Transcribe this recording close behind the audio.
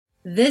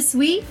This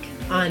week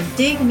on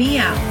Dig Me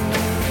Out.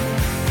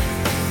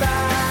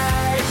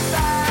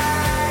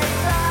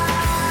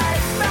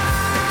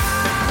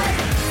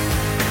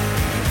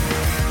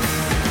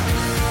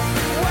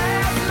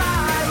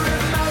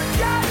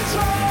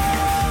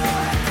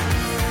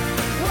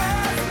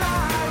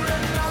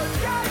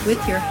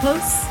 With your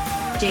hosts,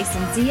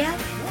 Jason Ziak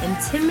and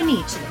Tim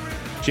Minichi.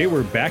 Jay,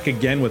 we're back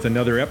again with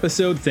another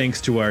episode thanks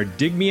to our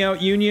Dig Me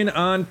Out Union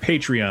on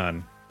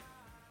Patreon.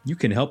 You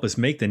can help us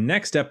make the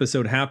next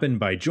episode happen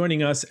by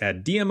joining us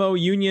at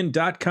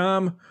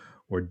dmounion.com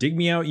or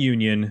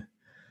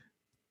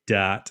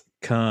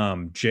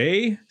digmeoutunion.com.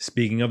 Jay,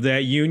 speaking of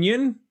that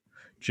union,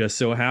 just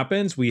so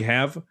happens we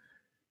have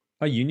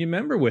a union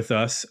member with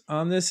us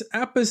on this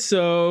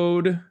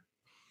episode.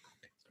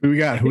 Who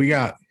we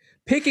got?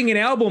 Picking an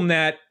album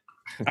that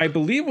I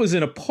believe was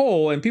in a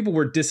poll and people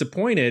were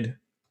disappointed.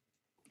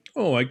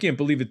 Oh, I can't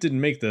believe it didn't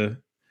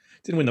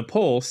win the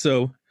poll.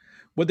 So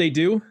what did he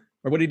do?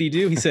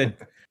 He said,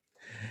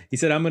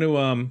 I'm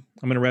going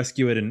to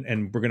rescue it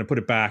and we're going to put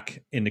it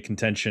back into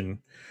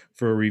contention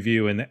for a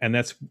review. And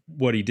that's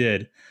what he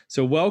did.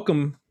 So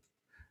welcome,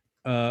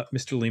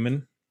 Mr.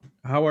 Lehman.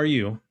 How are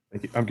you?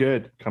 Thank you. I'm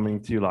good.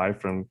 Coming to you live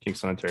from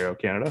Kingston, Ontario,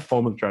 Canada.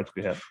 Home of the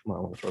Tragically Hip. I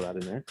want to throw that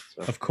in there.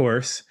 So. Of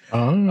course.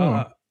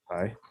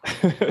 Hi.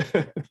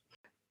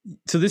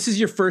 So this is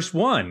your first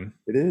one.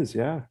 It is.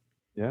 Yeah.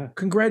 Yeah.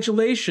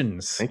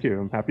 Congratulations. Thank you.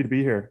 I'm happy to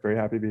be here. Very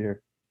happy to be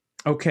here.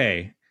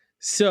 Okay.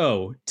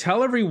 So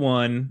tell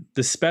everyone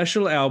the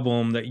special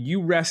album that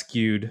you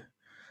rescued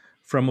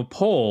from a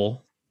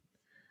poll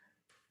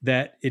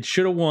that it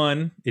should have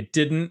won. It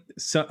didn't.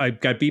 So I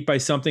got beat by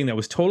something that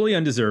was totally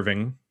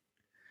undeserving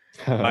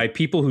by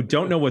people who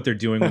don't know what they're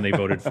doing when they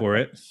voted for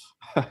it.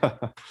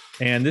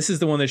 And this is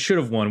the one that should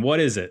have won. What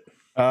is it?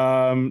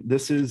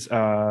 This is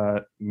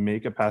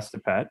Make a Pass to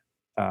Pet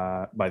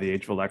by the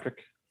Age of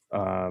Electric,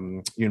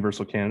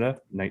 Universal Canada,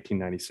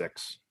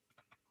 1996.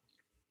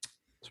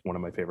 It's one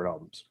of my favorite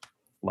albums.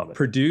 Love it.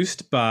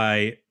 Produced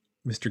by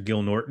Mr.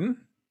 Gil Norton,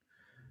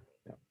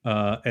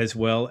 as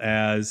well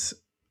as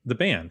the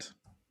band.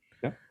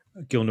 Yeah.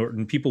 Gil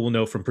Norton, people will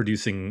know from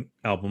producing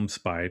albums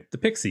by the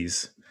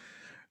Pixies.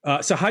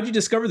 So how'd you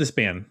discover this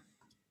band?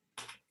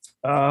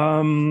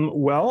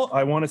 Well,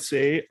 I want to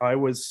say I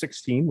was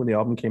 16 when the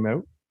album came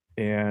out,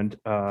 and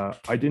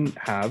I didn't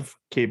have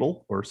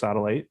cable or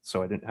satellite,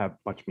 so I didn't have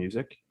much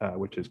music,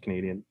 which is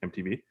Canadian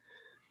MTV.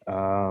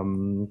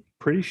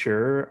 Pretty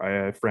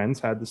sure friends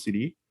had the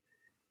CD,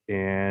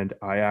 and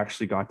I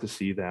actually got to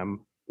see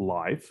them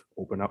live,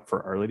 open up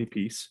for Our Lady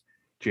Peace,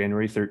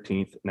 January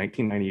 13th,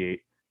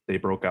 1998. They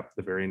broke up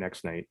the very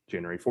next night,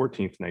 January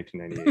 14th,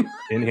 1998,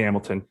 in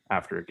Hamilton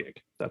after a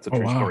gig. That's a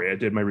true story. I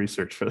did my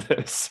research for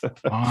this.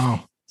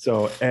 Wow.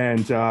 So,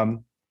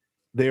 and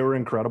they were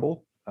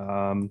incredible.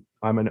 I'm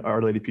an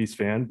Our Lady Peace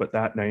fan, but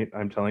that night,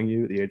 I'm telling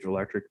you, the Age of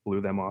Electric blew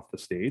them off the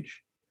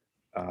stage.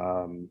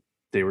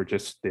 They were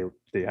just,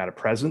 they had a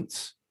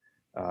presence.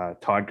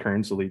 Todd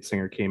Kearns, the lead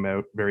singer, came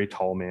out, very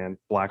tall man,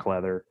 black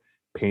leather,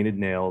 painted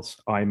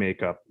nails, eye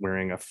makeup,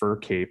 wearing a fur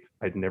cape.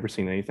 I'd never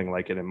seen anything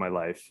like it in my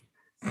life.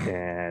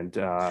 And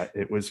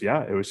it was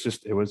a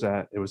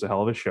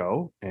hell of a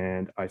show.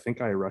 And I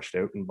think I rushed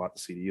out and bought the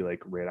CD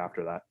like right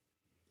after that.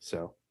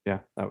 So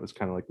yeah, that was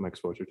kind of like my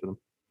exposure to them.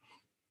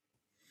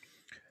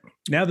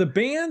 Now the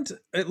band,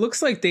 it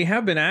looks like they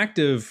have been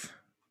active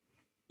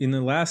in the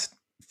last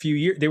few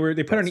years. They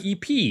put out an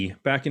EP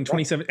back in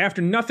 2017.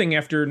 After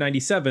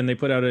 97, they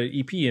put out an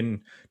EP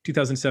in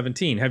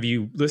 2017. Have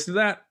you listened to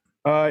that?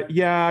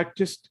 Yeah,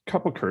 just a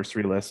couple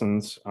cursory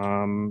listens.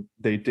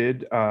 They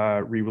did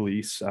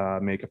re-release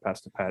Make a Pass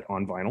to Pet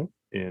on vinyl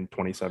in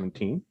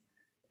 2017,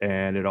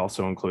 and it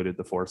also included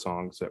the 4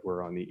 songs that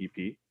were on the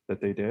EP that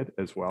they did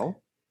as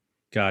well.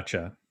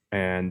 Gotcha.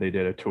 And they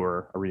did a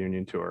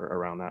reunion tour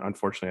around that.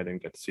 Unfortunately, I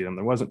didn't get to see them.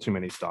 There wasn't too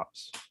many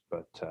stops,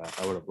 but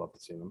I would have loved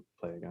to see them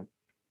play again.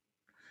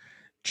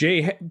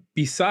 Jay,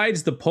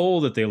 besides the poll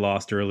that they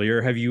lost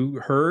earlier, have you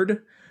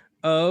heard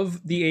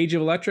of the Age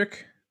of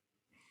Electric?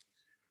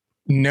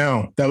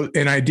 No,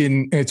 and I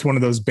didn't. It's one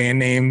of those band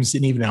names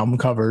and even album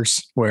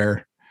covers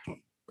where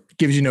it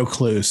gives you no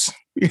clues.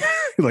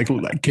 like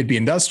it could be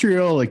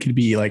industrial, it could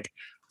be like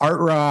art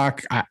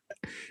rock,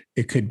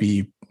 it could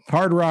be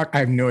hard rock. I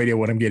have no idea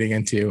what I'm getting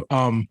into.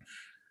 I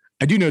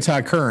do know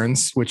Todd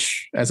Kearns,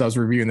 which, as I was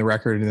reviewing the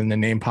record, and then the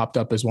name popped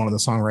up as one of the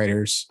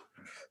songwriters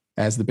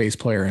as the bass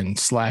player in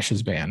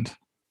Slash's band,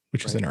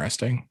 which is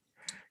interesting.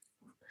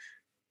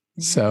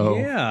 So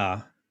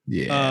yeah.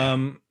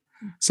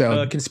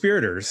 So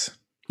Conspirators.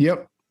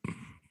 Yep.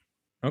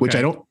 Okay. Which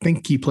I don't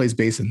think he plays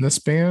bass in this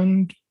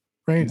band,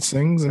 right?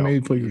 Sings and maybe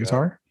plays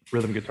guitar.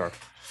 Rhythm guitar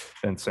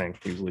and sang.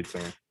 He was the lead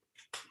singer.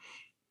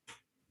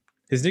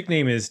 His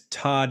nickname is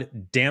Todd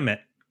Dammit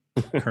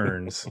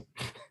Kearns.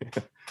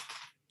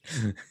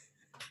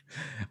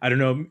 I don't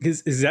know.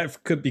 Is that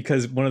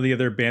because one of the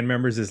other band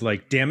members is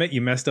like, damn it,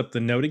 you messed up the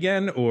note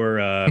again? Or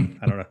I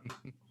don't know.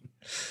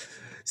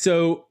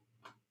 So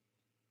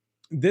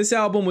this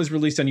album was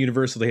released on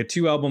Universal. They had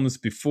 2 albums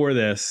before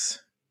this,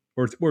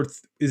 or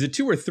is it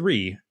 2 or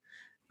 3?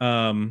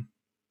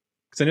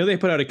 Because I know they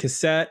put out a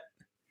cassette.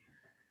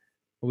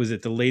 What was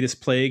it? The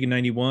Latest Plague in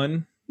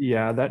 '91.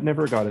 Yeah, that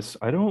never got us.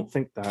 I don't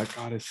think that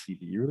got a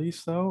CD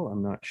release though.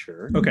 I'm not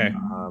sure. Okay.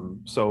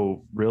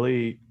 So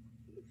really,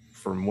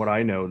 from what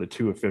I know, the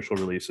two official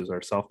releases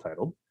are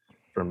self-titled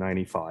from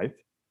 '95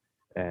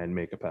 and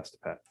Make a Pest a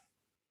Pet.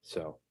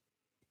 So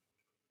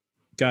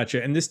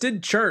Gotcha. And this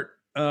did chart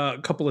a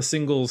couple of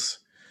singles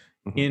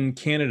in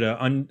Canada.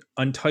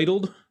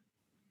 Untitled.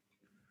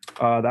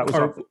 That was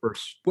off the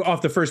first. Well,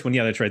 off the first one.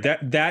 Yeah, that's right.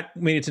 That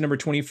made it to number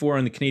 24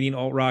 on the Canadian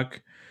alt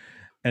rock,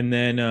 and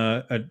then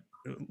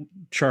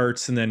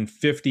charts, and then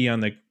 50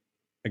 on the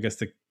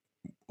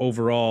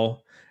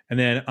overall. And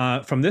then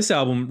from this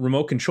album,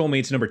 Remote Control made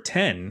it to number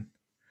 10,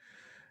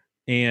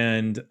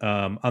 and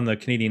on the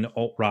Canadian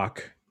alt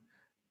rock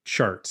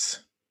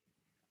charts.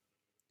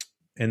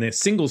 And the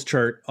singles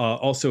chart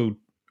also,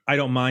 I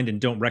Don't Mind and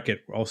Don't Wreck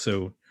It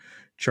also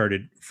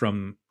charted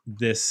from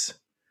this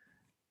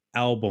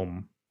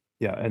album.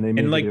 Yeah, and they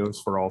made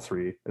videos for all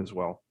three as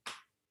well.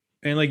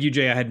 And like you,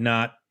 Jay, I had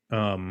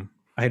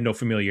no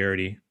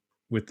familiarity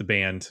with the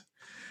band.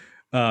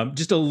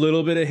 Just a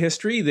little bit of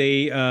history.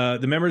 They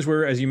the members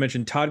were, as you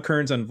mentioned, Todd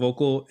Kearns on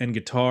vocal and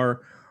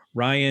guitar,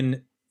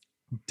 Ryan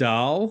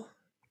Dahl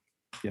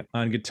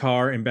on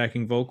guitar and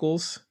backing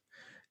vocals,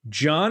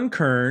 John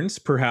Kearns,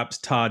 perhaps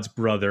Todd's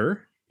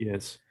brother,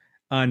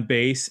 on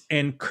bass,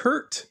 and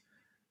Kurt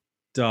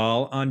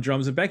Dahl on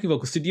drums and backing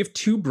vocals. So do you have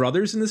two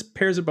brothers in this,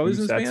 pairs of brothers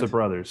in this band? Sets of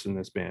brothers in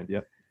this band,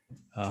 yep.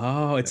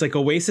 Oh, it's like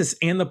Oasis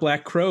and the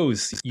Black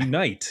Crowes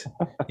unite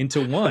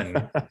into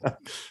one.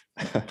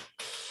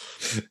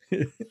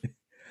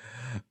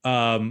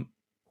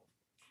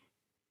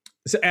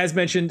 So as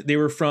mentioned, they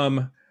were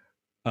from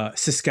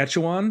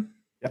Saskatchewan,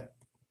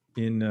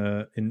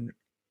 in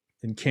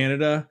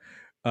Canada.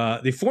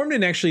 They formed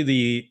in actually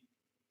the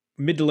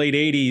mid to late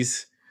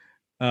 80s.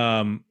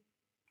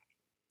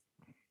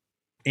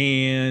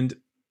 And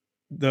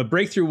the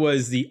breakthrough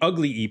was the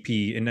Ugly EP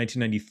in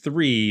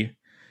 1993.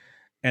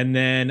 And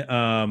then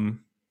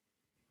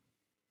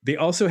they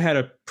also had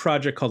a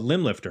project called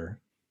Limb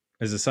Lifter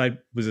as a side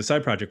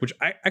project, which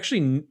I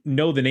actually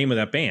know the name of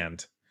that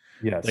band.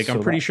 Yes. Like,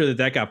 I'm pretty sure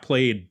that got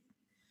played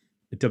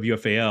at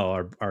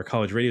WFAL, our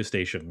college radio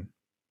station.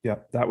 Yeah,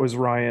 that was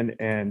Ryan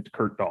and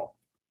Kurt Dahl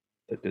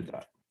that did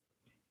that.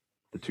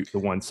 The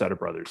one set of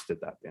brothers did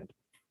that band.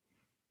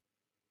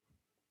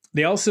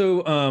 They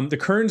also, the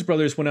Kearns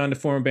brothers went on to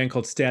form a band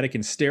called Static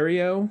and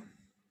Stereo.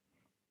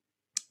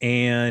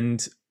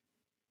 And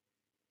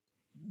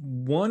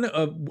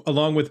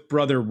along with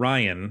brother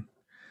Ryan.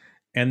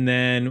 And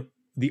then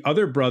the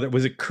other brother,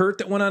 was it Kurt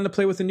that went on to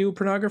play with the New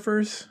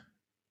Pornographers?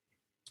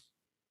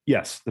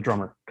 Yes, the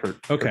drummer,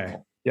 Kurt. Okay.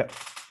 Yep.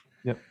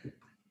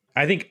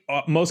 I think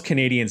most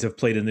Canadians have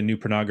played in the New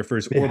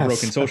Pornographers or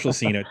Broken Social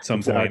Scene at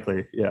some point.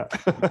 Exactly, yeah.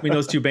 Between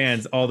those two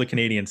bands, all the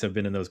Canadians have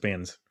been in those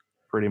bands.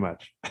 Pretty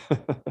much.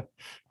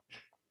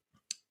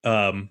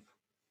 And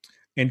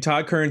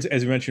Todd Kearns,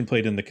 as we mentioned,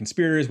 played in The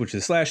Conspirators, which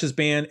is Slash's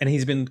band, and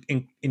he's been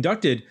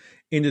inducted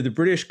into the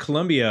British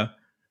Columbia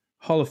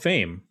Hall of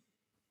Fame.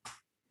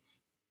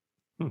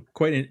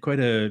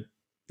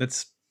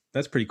 That's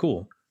pretty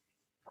cool.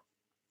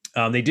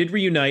 They did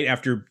reunite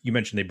after, you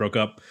mentioned they broke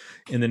up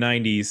in the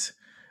 90s.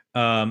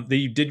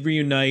 They did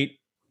reunite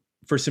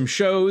for some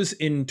shows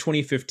in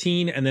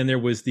 2015, and then there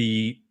was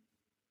the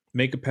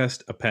Make a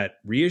Pest a Pet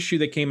reissue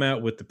that came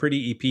out with the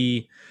Pretty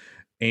EP.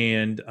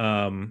 And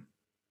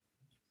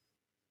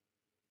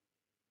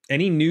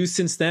any news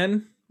since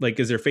then? Like,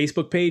 is their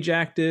Facebook page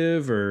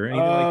active or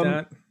anything like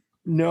that?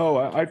 No,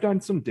 I've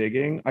done some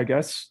digging. I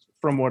guess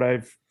from what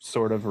I've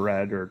sort of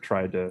read or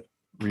tried to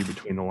read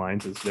between the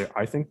lines is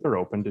I think they're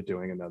open to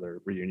doing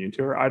another reunion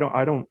tour.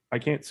 I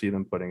can't see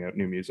them putting out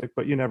new music,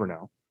 but you never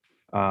know.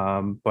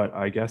 But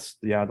I guess,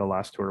 the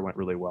last tour went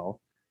really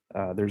well.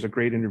 There's a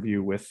great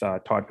interview with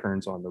Todd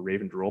Kearns on the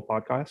Raven Drool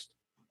podcast.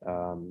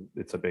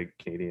 It's a big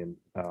Canadian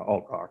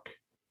alt rock.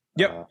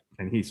 Yep.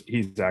 And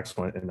he's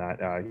excellent in that.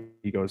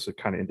 He goes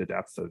kind of into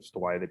depth as to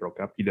why they broke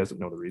up. He doesn't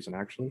know the reason,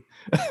 actually.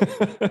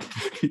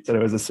 He said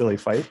it was a silly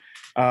fight.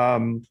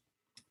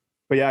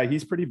 But yeah,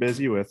 he's pretty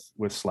busy with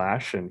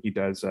Slash, and he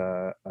does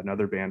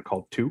another band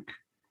called Toque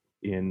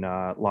in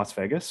Las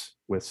Vegas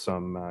with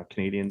some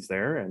Canadians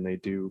there, and they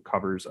do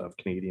covers of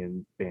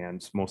Canadian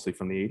bands, mostly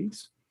from the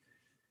 80s.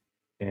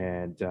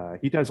 And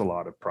he does a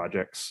lot of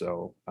projects,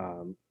 so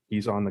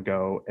he's on the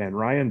go. And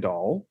Ryan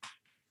Dahl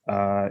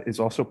is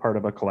also part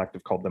of a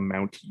collective called the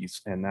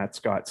Mounties, and that's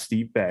got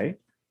Steve Bay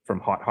from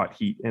Hot Hot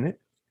Heat in it,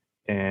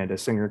 and a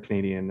singer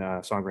Canadian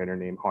songwriter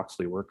named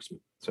Hawksley Worksman.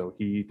 So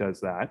he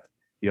does that.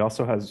 He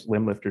also has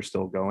Limb Lifter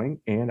still going,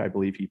 and I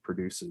believe he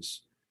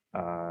produces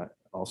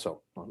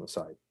also on the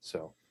side.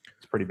 So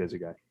it's a pretty busy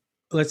guy.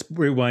 Let's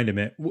rewind a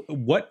minute.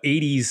 What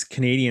 80s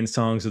Canadian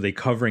songs are they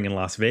covering in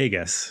Las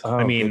Vegas? Oh,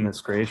 I mean,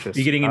 goodness gracious.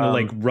 you're getting into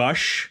like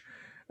Rush,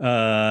 you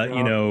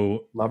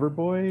know,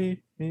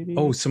 Loverboy, maybe.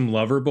 Oh, some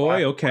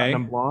Loverboy. Okay.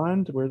 Platinum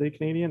Blonde. Were they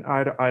Canadian?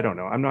 I don't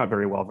know. I'm not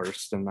very well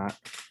versed in that,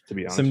 to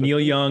be honest. Some with Neil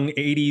you. Young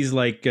 80s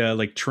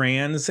like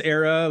trans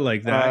era,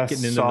 like that,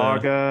 getting into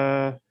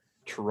Saga,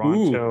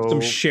 Toronto.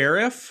 some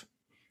Sheriff.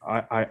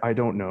 I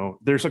don't know.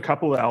 There's a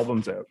couple of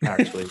albums out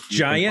actually. You can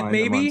Giant, find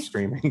them on maybe?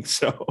 streaming.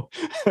 So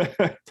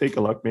take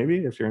a look, maybe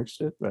if you're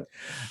interested. But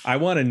I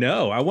want to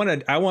know. I want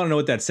to know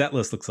what that set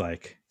list looks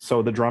like.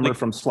 so the drummer Like-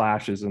 from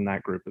Slash is in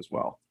that group as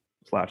well.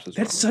 Slash is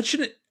That's such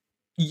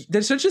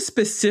a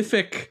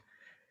specific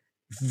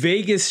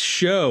Vegas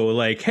show.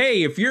 Like,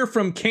 hey, if you're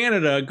from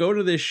Canada, go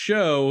to this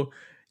show.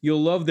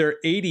 You'll love their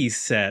 80s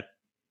set.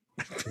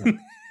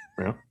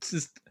 Yeah.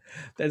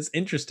 That's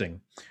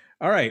interesting.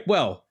 All right.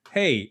 Well,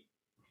 hey,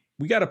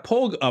 we got a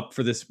poll up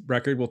for this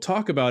record. We'll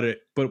talk about it,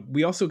 but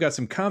we also got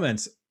some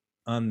comments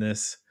on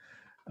this.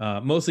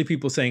 Mostly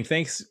people saying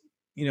thanks,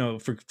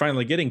 for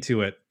finally getting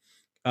to it.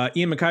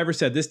 Ian McIver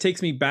said, this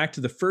takes me back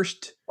to the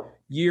first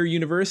year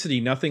university.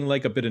 Nothing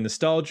like a bit of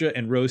nostalgia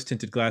and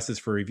rose-tinted glasses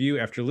for review.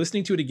 After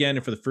listening to it again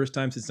and for the first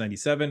time since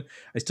 97,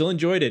 I still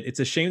enjoyed it. It's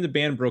a shame the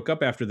band broke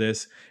up after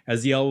this,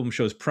 as the album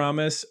shows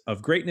promise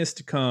of greatness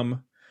to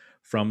come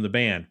from the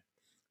band.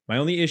 My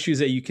only issue is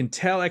that you can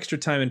tell extra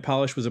time and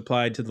polish was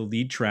applied to the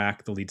lead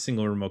track, the lead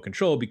single, Remote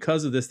Control.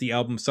 Because of this, the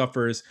album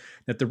suffers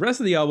that the rest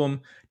of the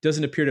album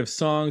doesn't appear to have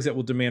songs that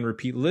will demand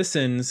repeat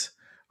listens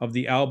of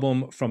the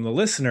album from the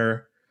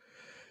listener,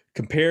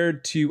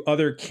 compared to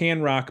other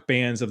can rock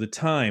bands of the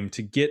time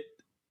to get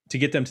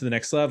them to the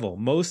next level.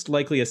 Most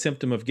likely a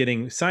symptom of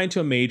getting signed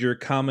to a major,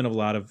 common of a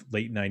lot of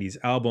late 90s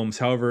albums.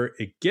 However,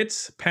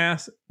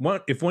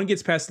 if one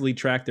gets past the lead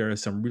track, there are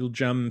some real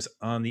gems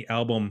on the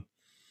album.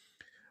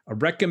 A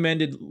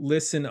recommended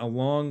listen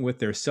along with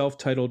their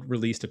self-titled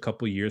released a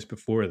couple years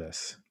before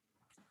this.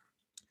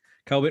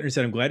 Kyle Whitner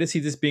said, I'm glad to see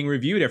this being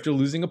reviewed after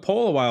losing a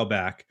poll a while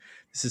back.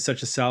 This is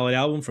such a solid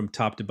album from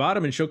top to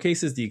bottom and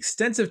showcases the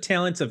extensive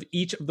talents of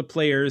each of the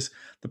players.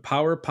 The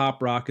power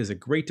pop rock is a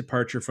great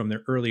departure from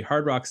their early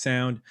hard rock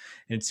sound,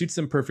 and it suits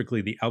them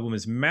perfectly. The album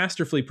is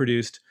masterfully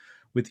produced,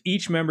 with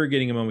each member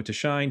getting a moment to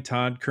shine.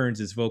 Todd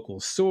Kearns'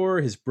 vocals soar,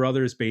 his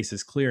brother's bass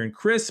is clear and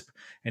crisp,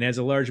 and adds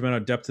a large amount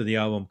of depth to the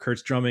album.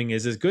 Kurt's drumming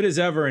is as good as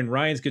ever, and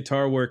Ryan's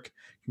guitar work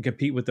can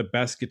compete with the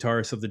best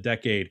guitarists of the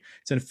decade.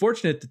 It's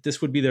unfortunate that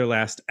this would be their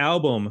last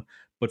album,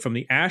 but from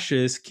the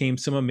ashes came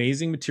some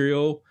amazing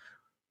material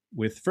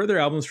with further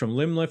albums from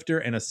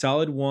Limblifter and a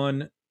solid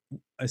one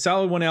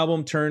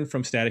album turned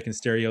from Static and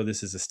Stereo.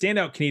 This is a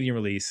standout Canadian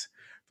release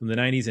from the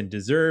 90s and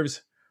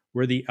deserves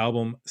worthy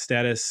album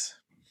status.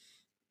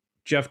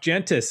 Jeff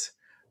Gentis,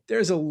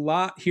 there's a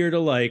lot here to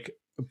like,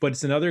 but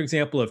it's another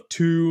example of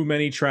too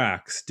many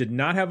tracks. Did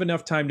not have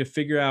enough time to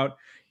figure out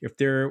if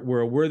there were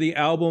a worthy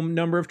album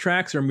number of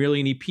tracks or merely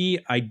an EP.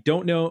 I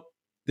don't know.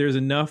 There's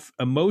enough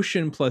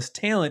emotion plus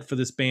talent for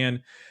this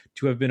band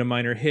to have been a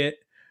minor hit,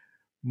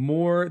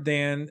 more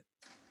than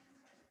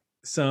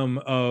some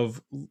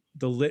of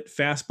the lit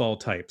fastball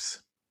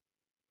types.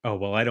 Oh,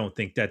 well, I don't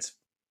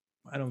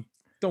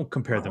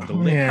compare them to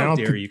lit. Yeah, I How don't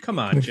dare think- you? Come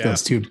I on, think Jeff.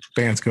 those two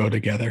bands go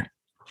together.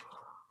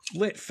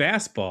 Lit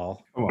fastball.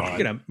 Come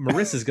on.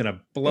 Marissa's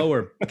gonna blow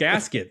her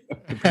gasket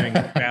comparing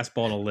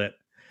fastball to lit.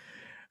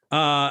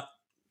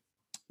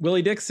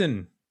 Willie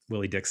Dixon.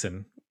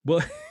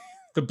 Well,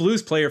 the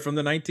blues player from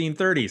the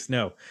 1930s.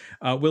 No,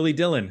 Willie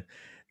Dillon.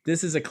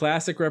 This is a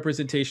classic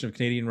representation of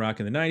Canadian rock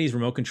in the 90s.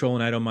 Remote Control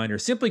and I Don't Mind are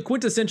simply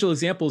quintessential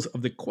examples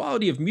of the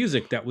quality of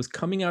music that was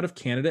coming out of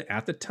Canada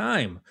at the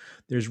time.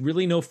 There's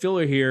really no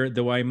filler here,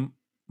 though I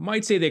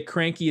might say that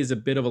Cranky is a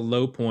bit of a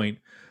low point,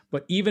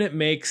 but even it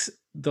makes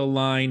the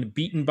line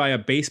beaten by a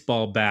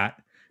baseball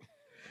bat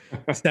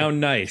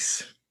sound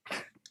nice.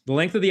 The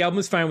length of the album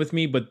is fine with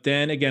me, but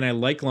then again, I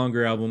like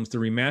longer albums. The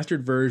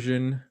remastered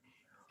version,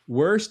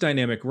 worse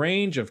dynamic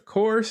range, of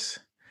course,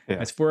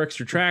 has 4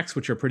 extra tracks,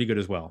 which are pretty good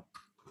as well.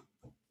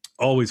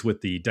 Always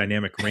with the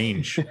dynamic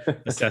range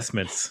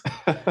assessments,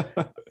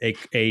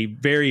 a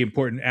very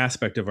important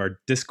aspect of our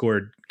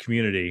Discord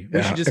community.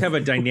 We should just have a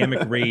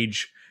dynamic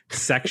range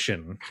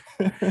section.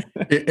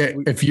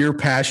 If you're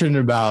passionate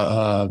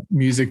about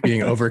music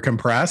being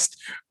overcompressed,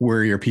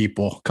 we're your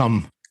people.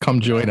 Come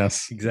join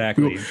us.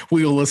 Exactly.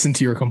 We will listen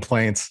to your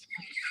complaints.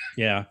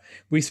 Yeah.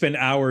 We spend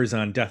hours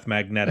on Death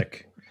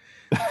Magnetic.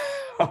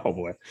 Oh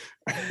boy.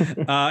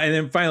 And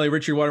then finally,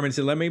 Richard Waterman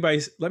said, let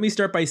me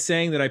start by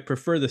saying that I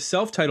prefer the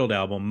self-titled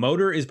album.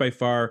 Motor is by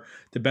far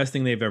the best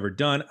thing they've ever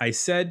done. I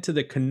said to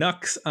the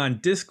Canucks on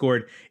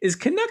Discord, is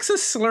Canucks a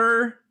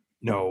slur?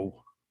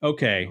 No.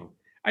 Okay. No.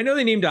 I know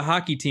they named a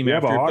hockey team We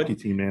have after a it, hockey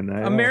but team named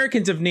that.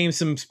 Americans have named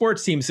some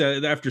sports teams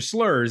after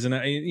slurs, and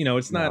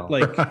it's not No.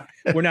 like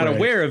we're not Right.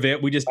 aware of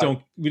it. We just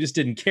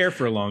didn't care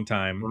for a long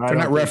time. They're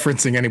not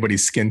referencing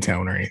anybody's skin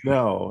tone or anything.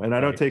 No, and I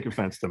don't Right. take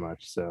offense to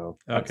much, so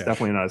that's Okay.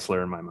 definitely not a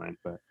slur in my mind.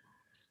 But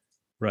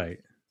Right.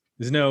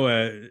 There's no,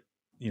 I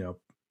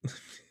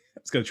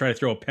was going to try to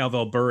throw a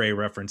Pavel Bure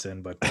reference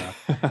in, but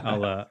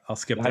I'll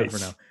skip that for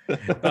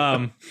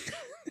now.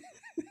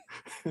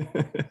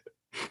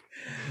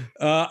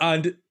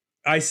 And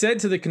I said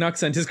to the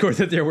Canucks on Discord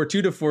that there were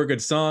 2 to 4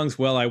 good songs.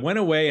 Well, I went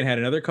away and had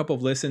another couple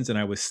of listens, and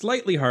I was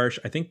slightly harsh.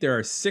 I think there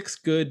are 6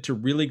 good to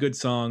really good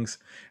songs,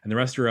 and the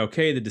rest are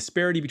okay. The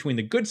disparity between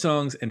the good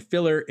songs and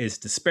filler is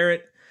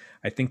disparate.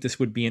 I think this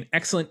would be an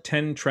excellent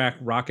 10-track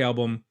rock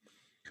album.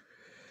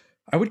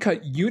 I would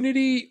cut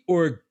Unity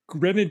or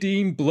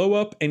Grenadine, Blow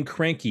Up, and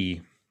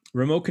Cranky.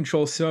 Remote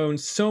control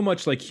sounds so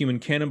much like Human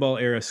Cannonball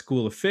era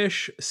School of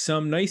Fish.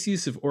 Some nice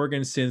use of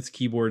organ, synths,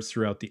 keyboards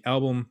throughout the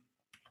album.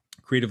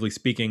 Creatively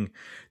speaking,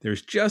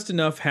 there's just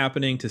enough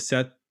happening to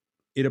set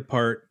it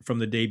apart from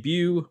the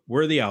debut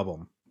worthy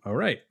album. All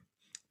right.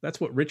 That's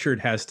what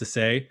Richard has to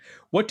say.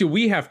 What do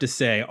we have to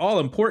say? All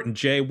important,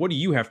 Jay. What do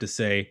you have to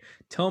say?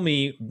 Tell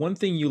me one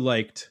thing you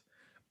liked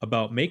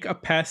about Make a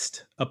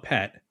Pest a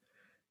Pet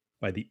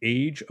by The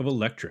Age of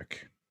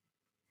Electric.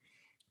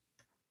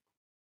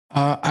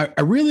 I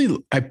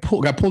got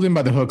pulled in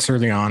by the hooks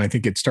early on. I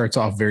think it starts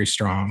off very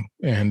strong.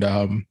 And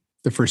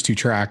the first 2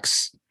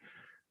 tracks,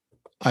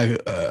 I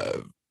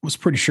was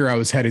pretty sure I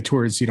was headed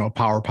towards, a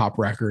power pop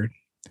record.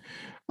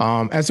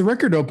 As the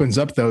record opens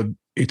up, though,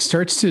 I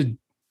start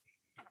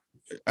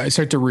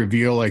to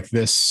reveal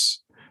the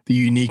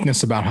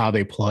uniqueness about how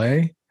they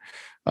play.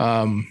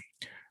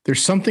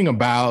 There's something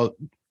about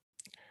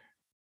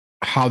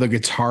how the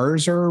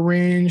guitars are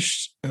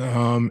arranged,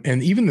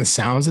 and even the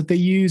sounds that they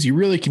use. You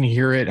really can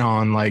hear it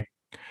on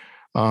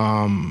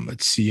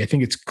let's see, I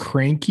think it's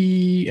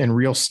Cranky and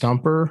Real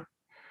Stumper,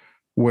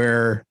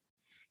 where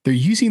they're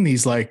using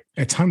these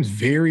at times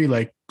very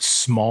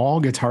small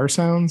guitar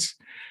sounds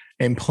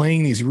and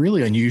playing these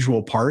really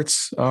unusual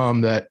parts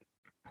that,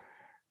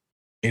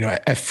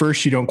 at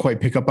first you don't quite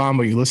pick up on,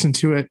 but you listen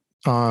to it.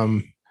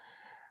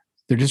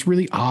 They're just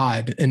really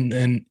odd.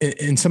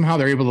 And somehow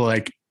they're able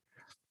to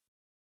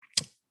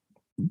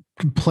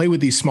play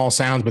with these small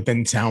sounds, but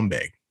then sound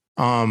big.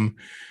 And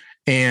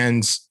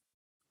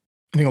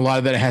I think a lot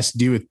of that has to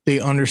do with, they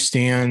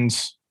understand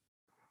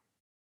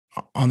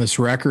on this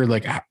record,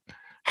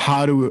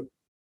 how to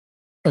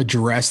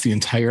address the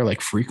entire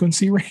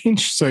frequency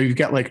range. So you've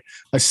got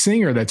a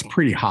singer that's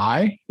pretty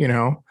high,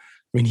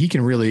 he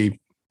can really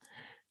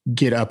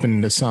get up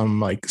into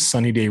some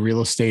Sunny Day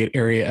Real Estate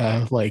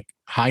area,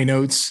 high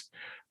notes,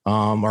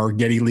 or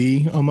Geddy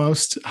Lee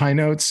almost high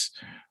notes.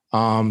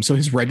 So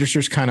his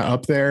register's kind of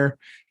up there,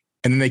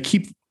 and then they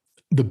keep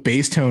the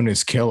bass tone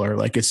is killer.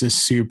 It's this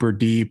super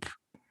deep,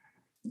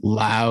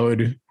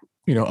 loud,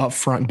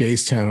 upfront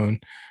bass tone.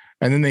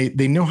 And then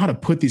they know how to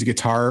put these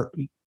guitars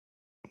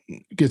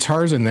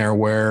in there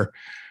where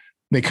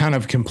they kind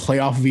of can play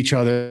off of each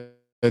other.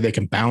 They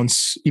can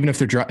bounce, even if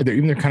they're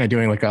kind of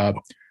doing a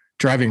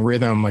driving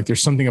rhythm.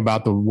 There's something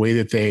about the way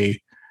that they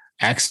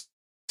accent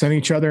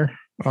each other,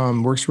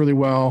 works really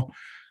well.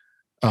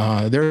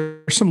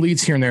 There are some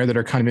leads here and there that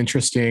are kind of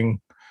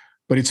interesting,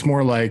 but it's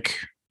more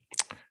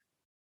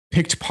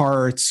picked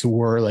parts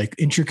or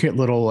intricate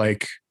little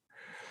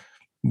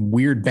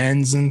weird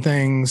bends and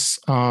things.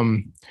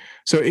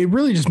 So it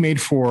really just made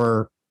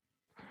for,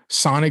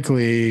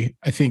 sonically,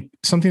 I think,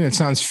 something that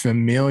sounds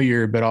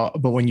familiar, but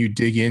when you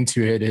dig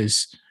into it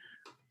is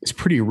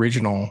pretty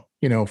original,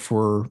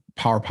 for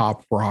power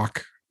pop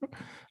rock.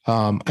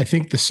 I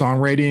think the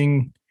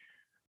songwriting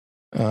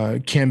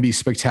can be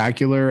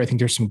spectacular. I think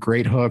there's some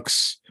great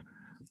hooks.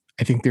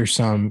 I think there's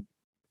some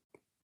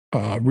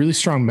really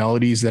strong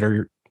melodies that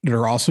are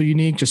also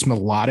unique, just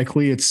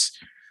melodically.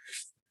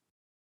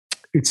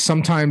 It's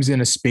sometimes in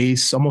a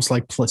space almost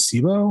like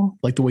Placebo,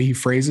 the way he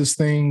phrases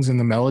things and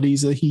the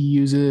melodies that he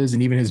uses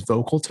and even his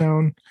vocal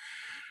tone.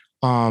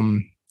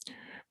 But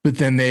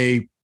then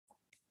they,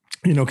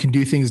 can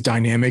do things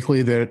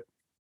dynamically that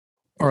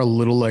are a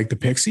little like the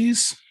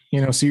Pixies,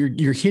 so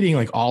you're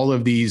hitting all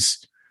of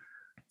these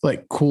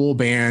cool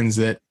bands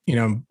that,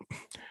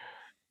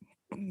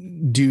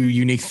 do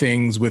unique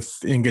things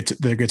and get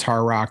the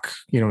guitar rock,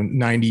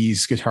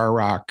 90s guitar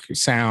rock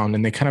sound,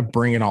 and they kind of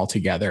bring it all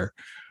together,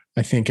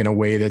 I think, in a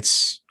way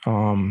that's,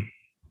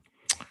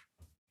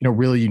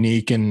 really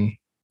unique. And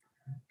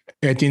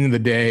at the end of the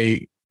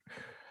day,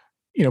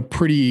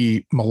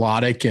 pretty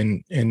melodic.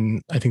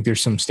 And I think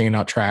there's some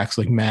standout tracks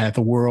Mad at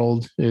the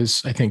World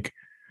is, I think,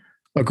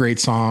 a great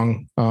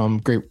song.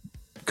 Great.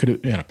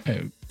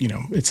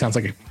 It sounds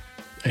like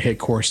a hit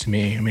chorus to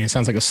me. It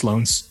sounds like a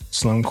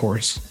Sloan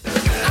chorus.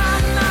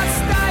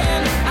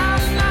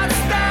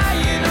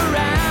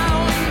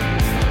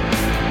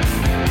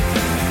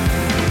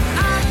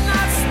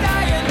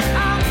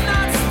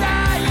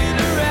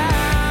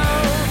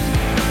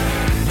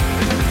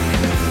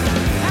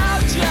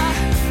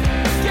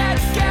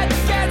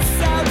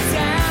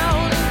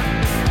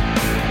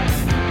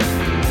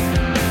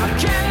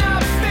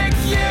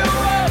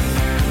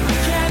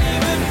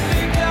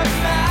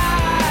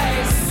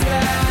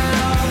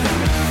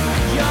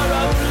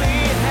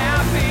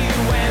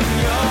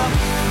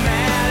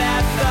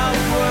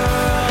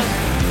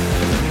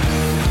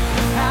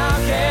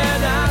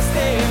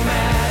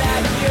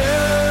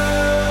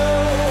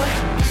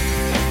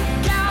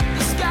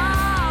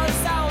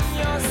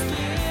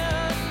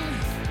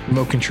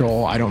 Remote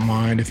Control, I don't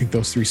mind. I think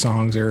those 3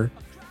 songs are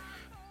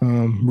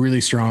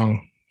really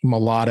strong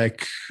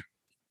melodic,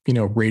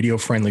 radio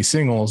friendly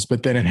singles,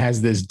 but then it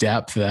has this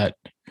depth that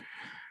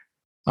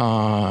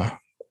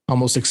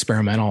almost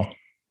experimental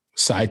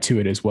side to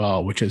it as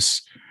well, which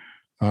is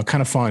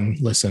kind of fun.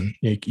 Listen,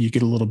 you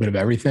get a little bit of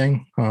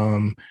everything.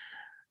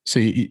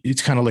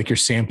 It's kind of like you're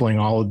sampling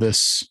all of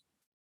this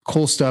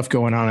cool stuff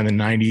going on in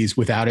the 90s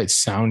without it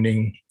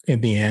sounding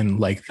in the end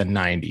like the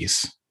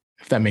 90s,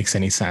 if that makes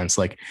any sense.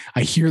 Like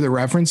I hear the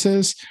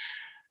references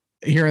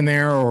here and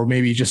there, or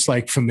maybe just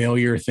like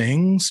familiar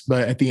things,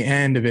 but at the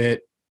end of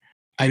it,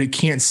 I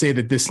can't say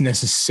that this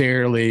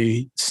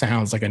necessarily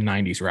sounds like a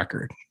 90s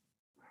record.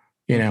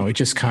 It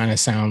just kind of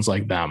sounds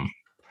like them,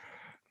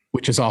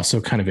 which is also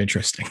kind of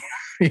interesting.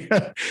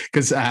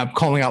 Because I'm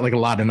calling out like a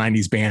lot of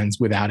 90s bands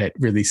without it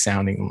really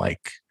sounding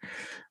like,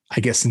 I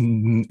guess,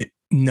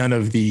 none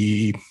of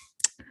the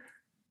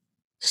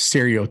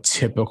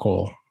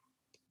stereotypical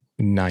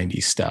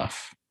 90s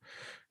stuff,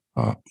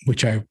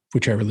 which I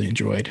really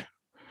enjoyed.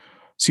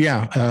 So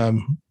yeah,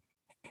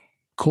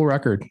 cool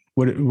record.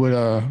 What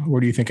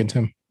are you thinking,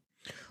 Tim?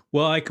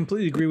 Well, I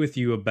completely agree with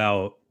you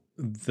about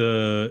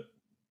the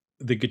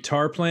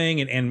guitar playing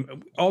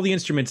and all the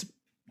instruments,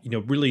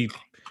 really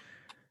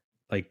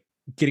like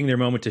getting their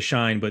moment to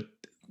shine. But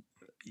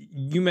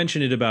you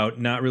mentioned it about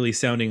not really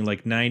sounding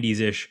like 90s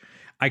ish.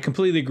 I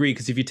completely agree.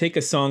 Because if you take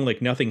a song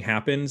like Nothing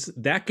Happens,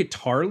 that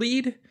guitar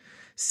lead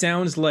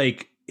sounds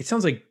like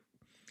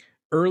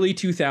early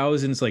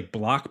 2000s, like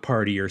Block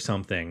Party or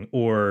something,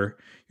 or,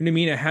 you know what I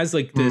mean? It has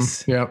like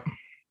this,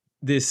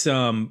 this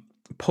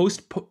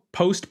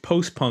post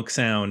punk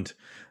sound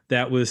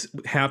that was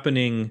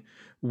happening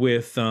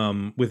with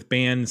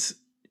bands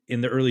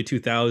in the early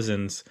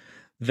 2000s,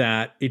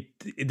 that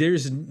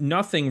there's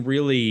nothing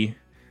really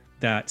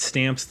that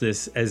stamps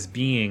this as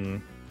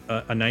being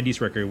a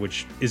 90s record,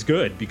 which is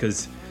good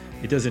because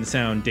it doesn't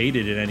sound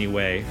dated in any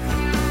way.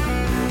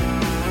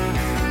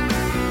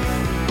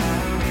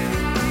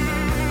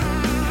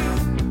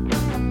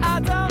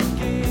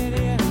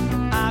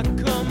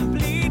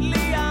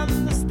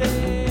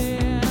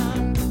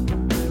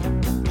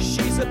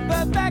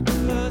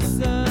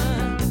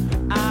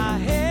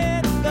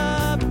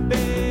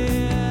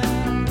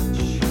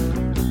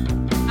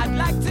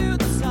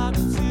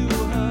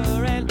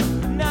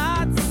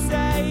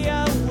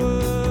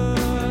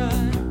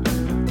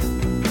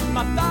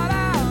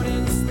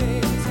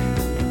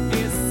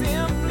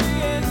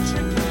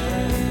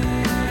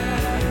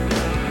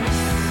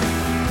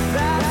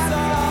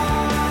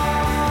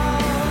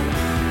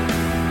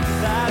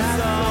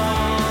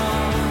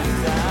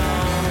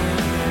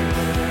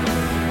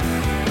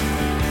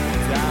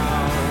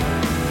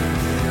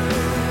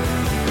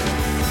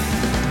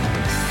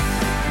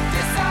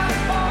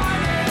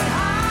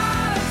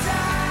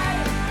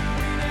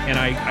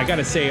 I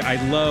gotta say, I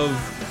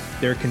love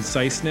their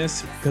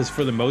conciseness, because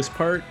for the most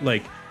part,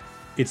 like,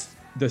 it's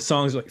the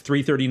songs like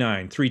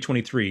 339,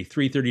 323,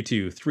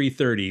 332,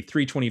 330,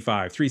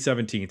 325,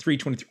 317,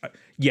 323.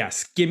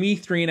 Yes, give me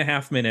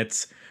 3.5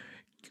 minutes.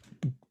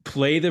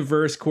 Play the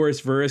verse, chorus,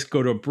 verse,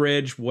 go to a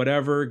bridge,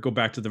 whatever, go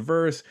back to the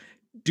verse,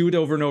 do it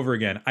over and over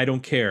again. I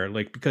don't care.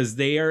 Like, because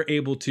they are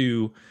able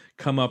to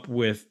come up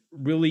with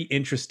really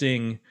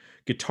interesting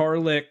guitar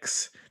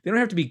licks. They don't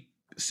have to be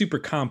super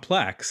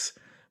complex,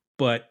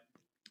 but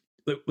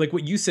like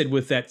what you said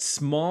with that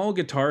small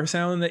guitar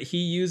sound that he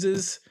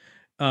uses,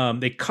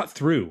 they cut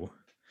through.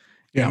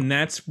 Yeah. And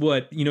that's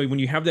what, when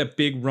you have that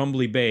big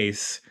rumbly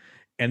bass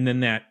and then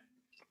that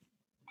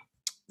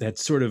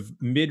sort of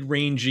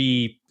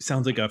mid-rangey,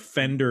 sounds like a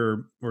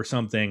Fender or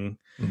something,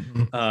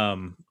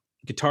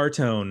 guitar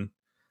tone,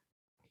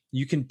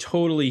 you can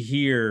totally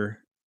hear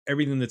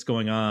everything that's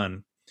going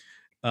on.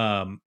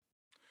 You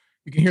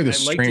can hear the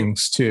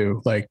strings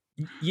too. Like,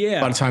 yeah,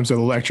 a lot of times with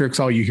electrics,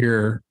 all you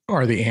hear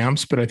are the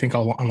amps, but I think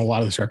on a lot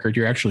of this record,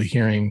 you're actually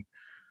hearing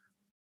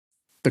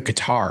the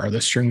guitar,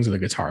 the strings of the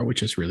guitar,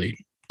 which is really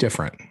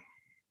different.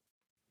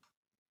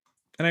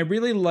 And I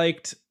really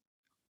liked,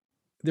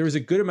 there was a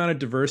good amount of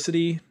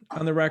diversity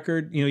on the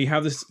record. You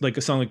have this, like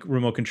a song like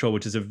Remote Control,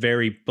 which is a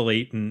very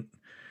blatant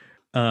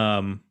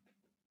power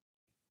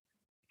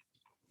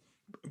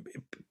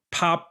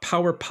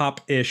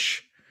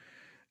pop-ish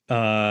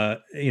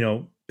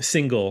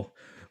single.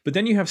 But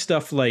then you have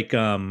stuff like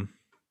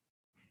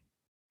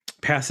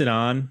Pass It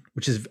On,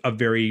 which is a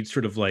very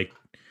sort of like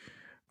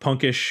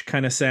punkish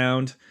kind of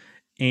sound.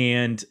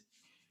 And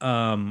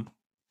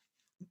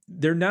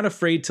they're not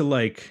afraid to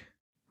like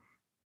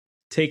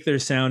take their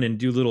sound and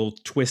do little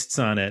twists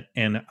on it.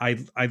 And I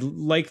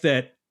like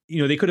that,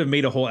 they could have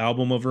made a whole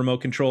album of Remote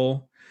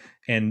Control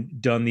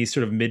and done these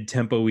sort of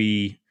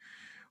mid-tempo-y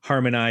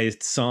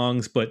harmonized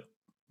songs, but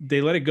they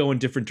let it go in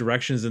different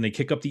directions and they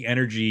kick up the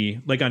energy,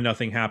 like on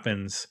Nothing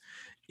Happens,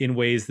 in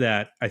ways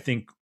that I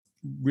think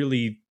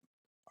really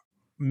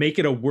make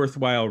it a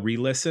worthwhile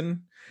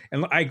re-listen.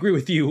 And I agree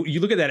with you.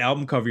 You look at that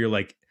album cover, you're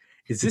like,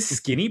 is this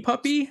Skinny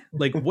Puppy?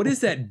 Like, what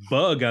is that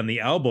bug on the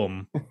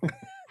album?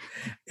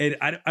 And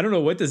I don't know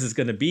what this is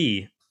going to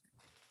be.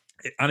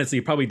 Honestly,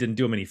 it probably didn't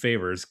do him any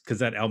favors because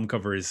that album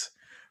cover is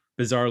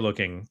bizarre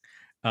looking.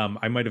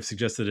 I might have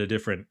suggested a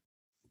different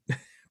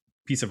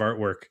piece of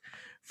artwork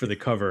for the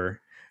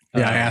cover.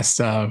 Yeah, I asked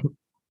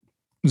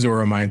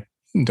Zora, my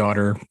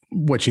daughter,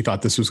 what she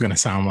thought this was going to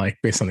sound like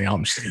based on the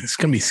album. She's like, it's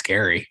going to be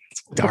scary.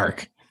 It's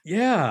dark.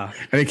 Yeah.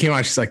 And it came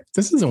out. She's like,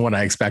 this isn't what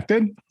I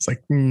expected. It's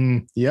like,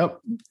 yep.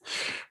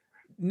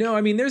 No,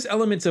 I mean, there's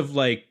elements of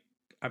like,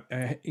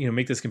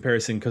 make this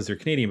comparison because they're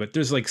Canadian, but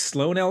there's like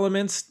Sloan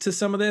elements to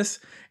some of this.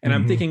 And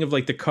I'm thinking of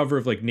like the cover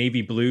of like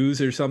Navy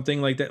Blues or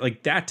something like that.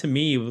 Like that to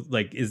me,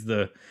 like is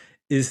the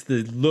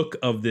look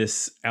of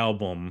this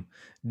album,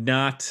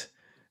 not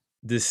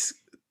this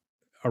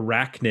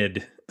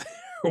arachnid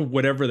or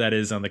whatever that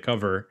is on the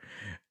cover.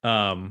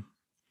 And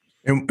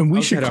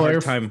we should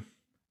clarify.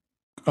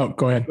 Oh,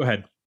 go ahead. Go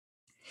ahead.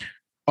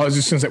 I was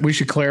just going to say, we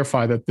should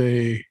clarify that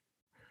the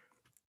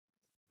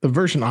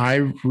version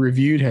I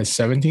reviewed has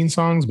 17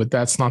 songs, but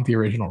that's not the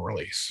original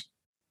release.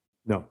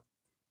 No.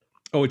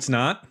 Oh, it's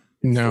not?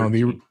 No.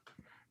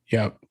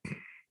 Yep.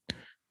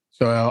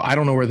 So I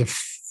don't know where the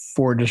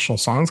 4 additional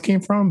songs came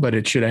from, but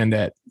it should end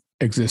at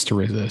Exist to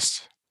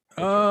Resist.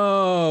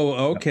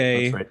 Oh,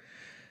 okay. That's right.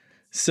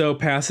 So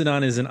Pass It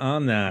On isn't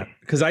on that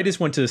because I just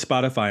went to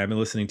Spotify. I've been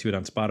listening to it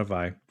on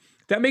Spotify.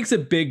 That makes a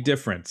big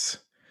difference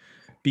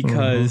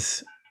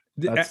because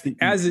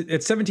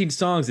at 17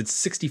 songs, it's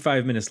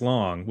 65 minutes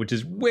long, which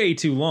is way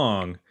too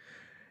long.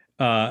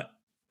 I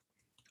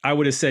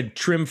would have said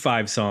trim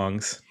 5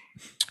 songs,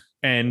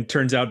 and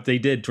turns out they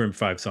did trim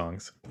 5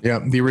 songs. Yeah,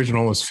 the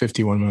original was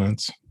 51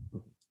 minutes.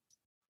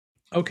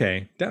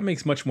 Okay, that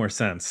makes much more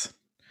sense.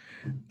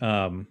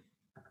 And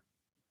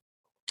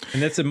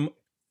that's a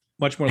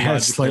much more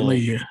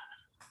logical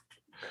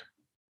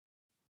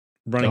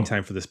running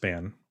time for this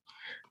band.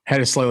 Had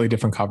a slightly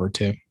different cover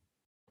too.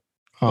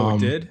 Oh, it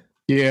did?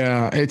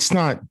 Yeah, it's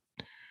not.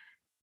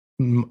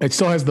 It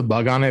still has the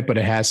bug on it, but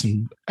it has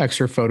some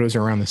extra photos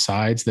around the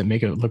sides that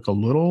make it look a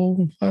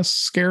little less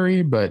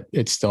scary, but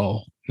it's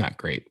still not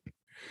great.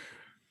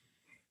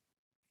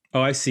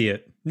 Oh, I see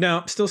it.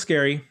 No, still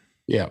scary.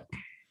 Yeah.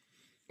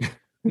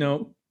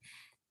 No,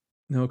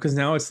 because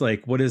now it's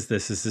like, what is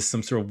this? Is this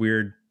some sort of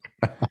weird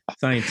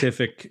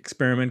scientific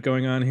experiment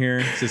going on here?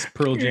 Is this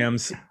Pearl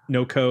Jam's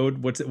No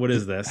Code? What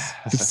is this?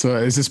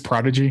 Is this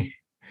Prodigy?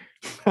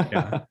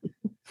 Yeah.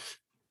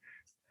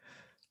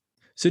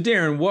 So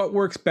Darren, what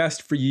works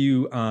best for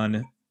you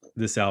on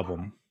this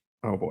album?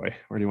 Oh boy,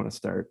 where do you want to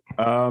start?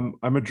 I'm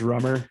a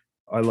drummer.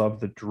 I love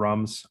the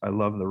drums. I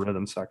love the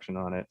rhythm section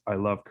on it. I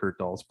love Kurt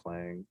Dahl's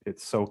playing.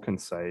 It's so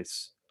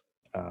concise.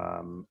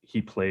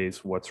 He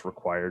plays what's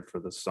required for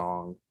the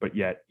song, but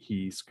yet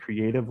he's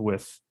creative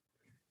with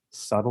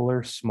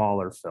subtler,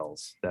 smaller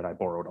fills that I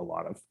borrowed a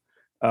lot of.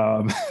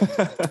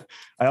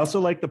 I also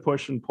like the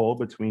push and pull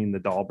between the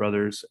Dahl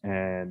brothers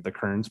and the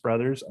Kearns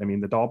brothers. I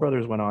mean, the Dahl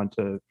brothers went on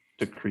to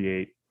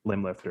create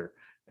Limblifter,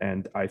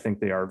 and I think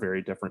they are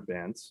very different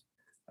bands.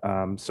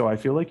 So I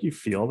feel like you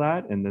feel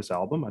that in this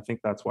album. I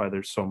think that's why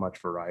there's so much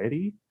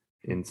variety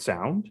in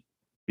sound,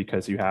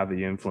 because you have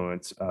the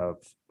influence of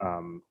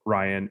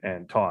Ryan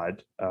and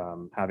Todd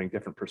having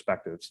different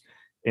perspectives.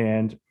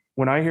 And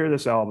when I hear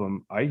this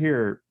album, I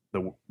hear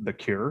the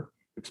Cure,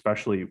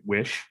 especially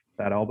Wish,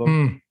 that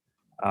album.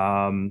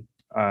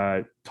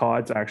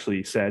 Todd's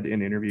actually said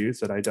in interviews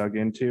that I dug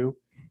into,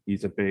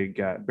 he's a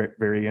big,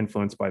 very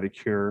influenced by the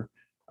Cure.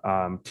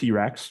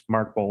 T-Rex,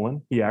 Mark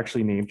Bolan, he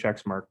actually name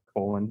checks Mark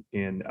Bolan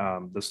in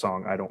the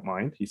song I Don't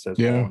Mind. He says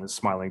Bolan is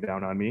smiling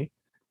down on me.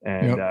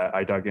 And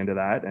I dug into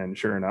that, and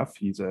sure enough,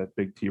 he's a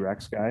big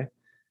T-Rex guy.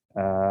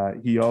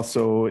 He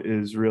also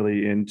is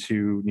really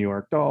into New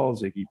York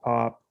Dolls, Iggy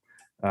Pop,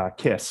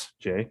 Kiss.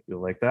 Jay,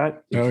 you'll like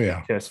that. Oh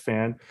yeah, Kiss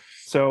fan.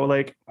 So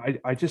like,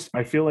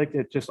 I feel like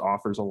it just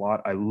offers a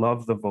lot. I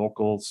love the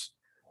vocals.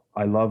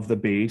 I love the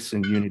bass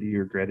in Unity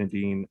or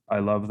Grenadine. I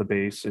love the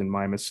bass in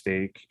My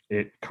Mistake.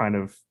 It kind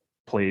of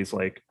plays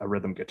like a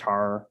rhythm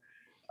guitar.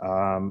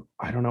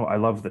 I don't know. I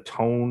love the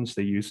tones.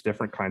 They use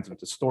different kinds of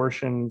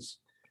distortions.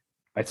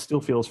 It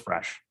still feels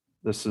fresh.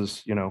 This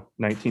is,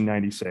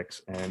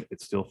 1996, and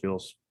it still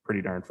feels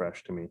pretty darn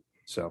fresh to me.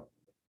 So,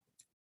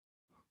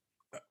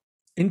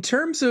 in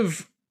terms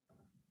of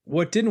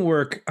what didn't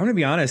work, I'm going to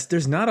be honest,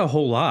 there's not a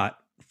whole lot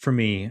for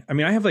me. I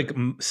mean, I have like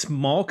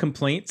small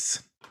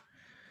complaints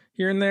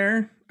here and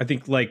there. I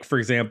think, like, for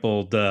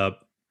example, the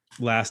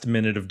last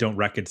minute of Don't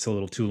Wreck It's a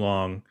little too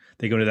long.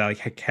 They go to that like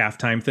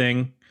halftime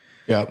thing.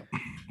 Yeah.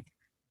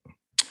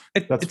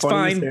 That's it's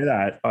funny fine. to say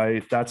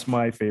that. That's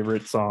my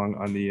favorite song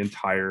on the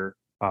entire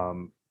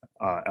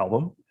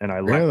album, and I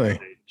like they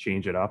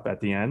change it up at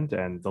the end,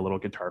 and the little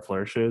guitar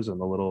flourishes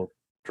and the little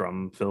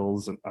drum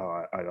fills, and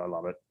I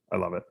love it. I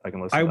love it. I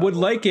can listen. I would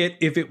like it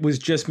if it was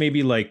just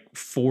maybe like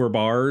 4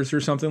 bars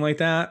or something like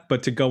that,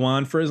 but to go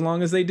on for as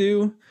long as they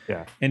do,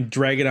 and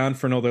drag it on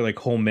for another like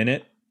whole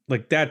minute,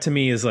 like that to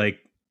me is like,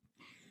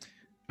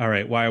 all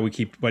right, why do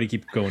you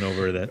keep going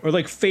over that? Or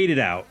like fade it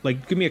out,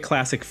 like give me a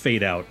classic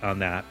fade out on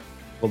that.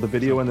 Well, the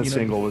video and the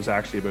single was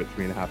actually about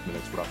 3.5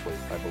 minutes roughly,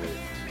 I believe.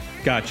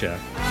 Gotcha.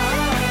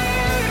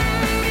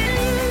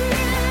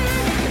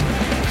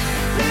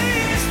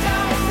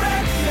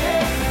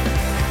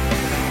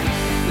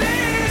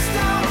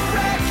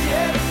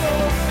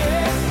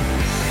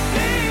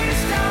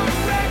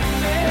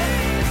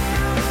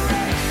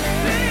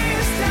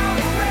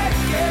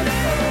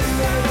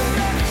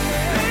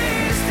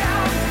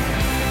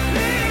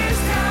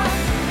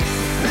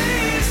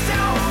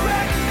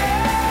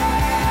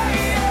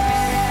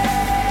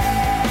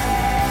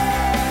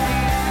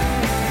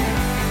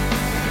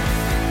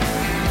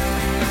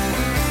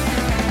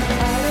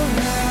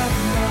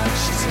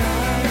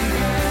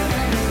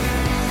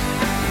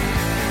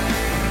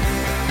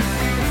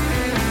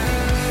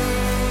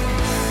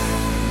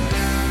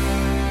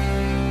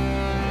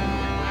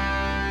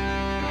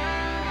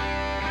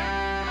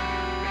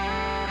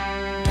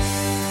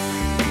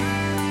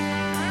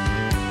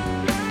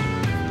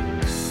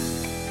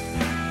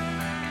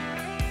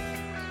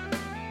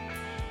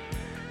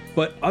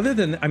 But other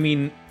than, I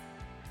mean,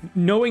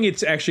 knowing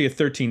it's actually a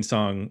 13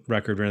 song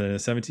record rather than a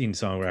 17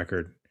 song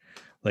record,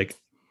 like,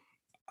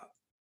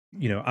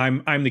 you know,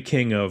 I'm the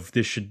king of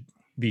this should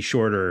be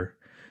shorter,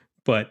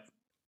 but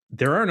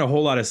there aren't a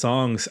whole lot of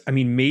songs. I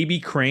mean, maybe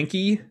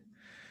Cranky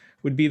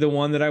would be the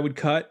one that I would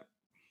cut,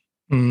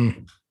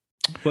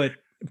 but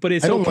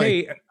it's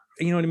okay.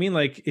 You know what I mean?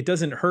 Like, it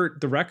doesn't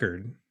hurt the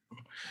record.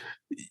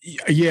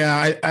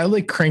 Yeah, I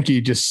like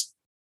Cranky. Just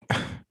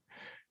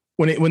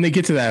when they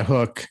get to that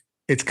hook,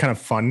 it's kind of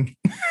fun.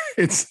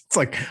 It's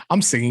like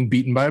I'm singing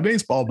 "Beaten by a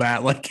Baseball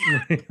Bat." Like,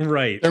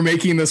 right? They're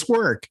making this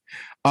work.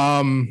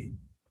 And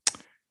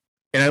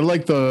I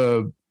like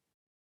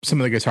some of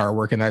the guitar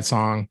work in that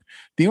song.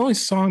 The only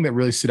song that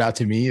really stood out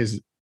to me is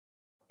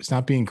it's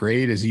not being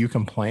great. Is "You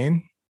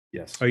Complain."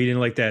 Yes. Oh, you didn't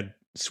like that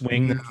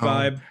swing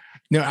vibe?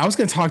 No, I was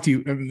going to talk to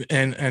you,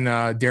 and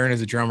Darren,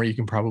 as a drummer, you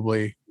can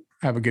probably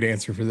have a good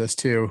answer for this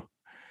too.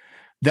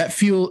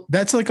 That's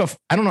like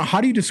I don't know.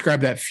 How do you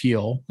describe that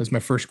feel? Is my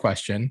first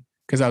question,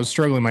 because I was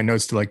struggling in my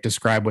notes to like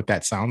describe what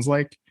that sounds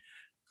like.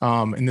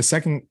 And the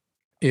second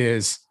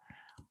is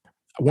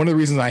one of the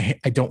reasons I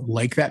don't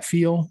like that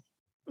feel,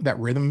 that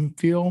rhythm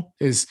feel,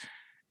 is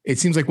it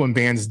seems like when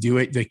bands do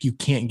it, like you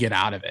can't get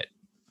out of it.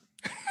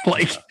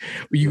 Like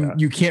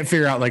you can't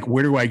figure out like,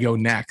 where do I go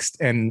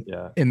next? And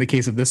in the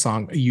case of this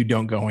song, you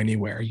don't go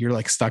anywhere. You're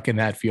like stuck in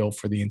that feel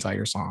for the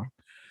entire song.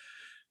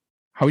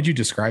 How would you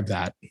describe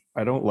that?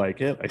 I don't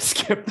like it. I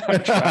skipped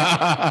that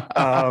track.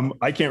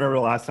 I can't remember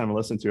the last time I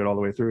listened to it all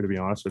the way through, to be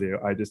honest with you.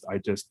 I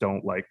just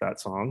don't like that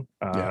song.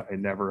 I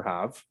never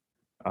have.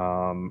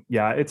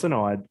 It's an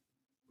odd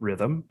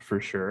rhythm for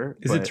sure.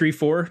 Is it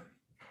 3/4?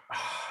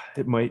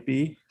 It might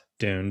be.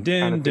 Dun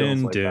dun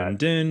dun like dun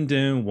dun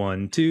dun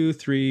 1 2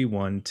 3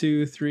 1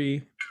 2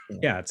 3.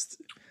 Yeah, it's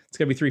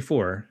gotta be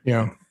 3/4.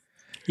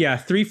 Yeah,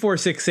 3 4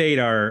 6 8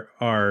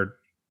 are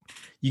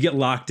you get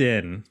locked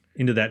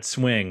into that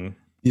swing.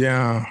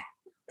 Yeah,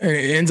 and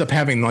it ends up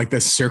having like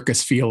this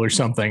circus feel or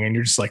something, and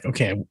you're just like,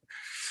 okay, and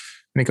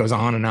it goes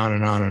on and on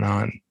and on and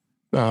on.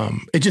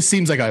 It just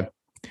seems like it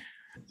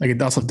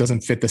also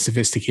doesn't fit the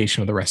sophistication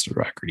of the rest of the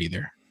record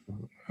either.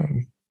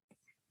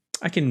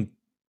 I can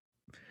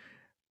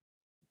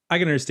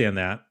understand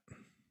that.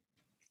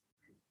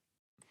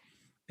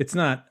 It's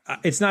not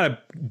a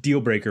deal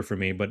breaker for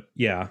me, but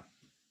yeah.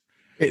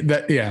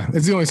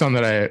 It's the only song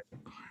that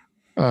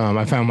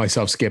I found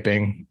myself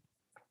skipping.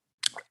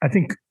 I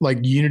think like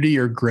Unity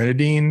or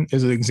Grenadine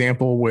is an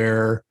example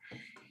where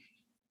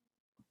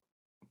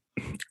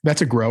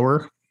that's a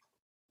grower.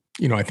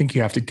 You know, I think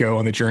you have to go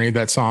on the journey of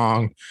that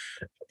song.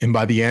 And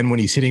by the end, when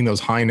he's hitting those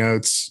high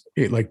notes,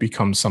 it like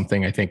becomes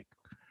something, I think,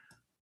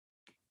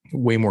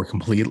 way more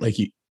complete. Like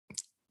he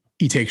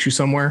takes you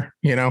somewhere,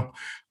 you know.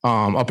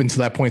 Up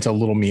until that point, it's a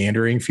little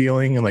meandering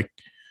feeling, and like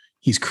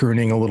he's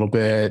crooning a little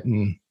bit,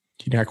 and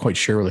you're not quite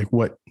sure like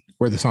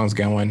where the song's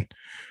going.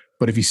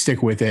 But if you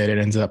stick with it, it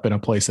ends up in a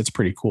place that's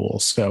pretty cool.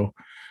 So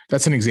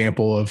that's an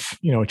example of,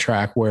 you know, a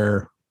track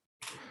where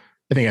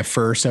I think at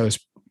first I was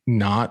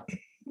not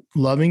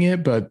loving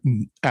it, but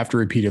after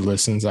repeated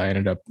listens, I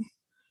ended up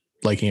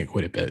liking it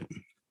quite a bit.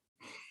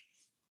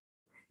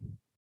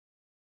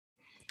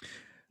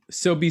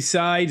 So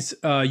besides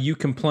You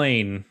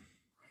Complain,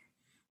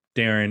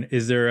 Darren,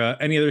 is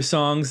there any other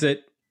songs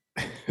that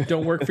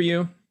don't work for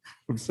you?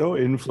 I'm so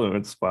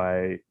influenced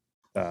by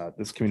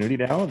this community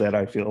now that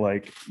I feel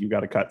like you got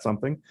to cut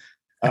something.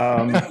 You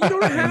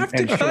don't have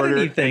to cut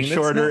anything.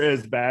 Shorter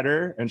is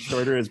better.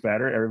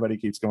 Everybody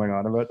keeps going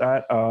on about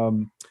that.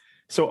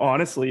 So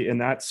honestly, in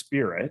that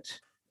spirit,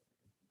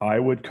 I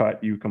would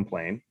cut You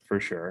Complain for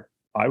sure.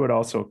 I would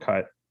also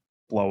cut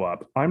Blow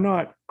Up. I'm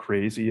not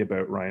crazy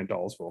about Ryan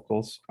Dahl's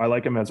vocals. I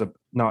like him as a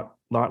not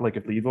like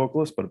a lead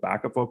vocalist, but a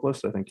backup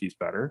vocalist. I think he's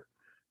better.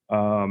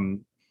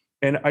 And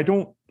I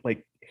don't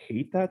like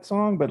hate that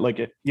song, but like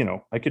it, you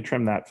know, I could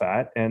trim that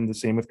fat. And the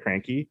same with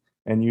Cranky,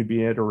 and you'd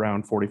be at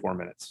around 44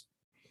 minutes.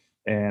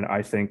 And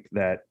I think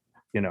that,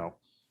 you know,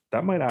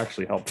 that might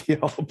actually help the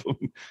album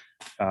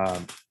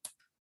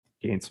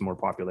gain some more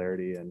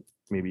popularity and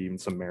maybe even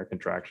some American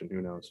traction.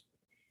 Who knows?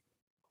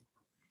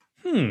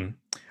 I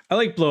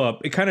like Blow Up.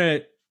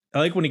 I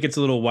like when it gets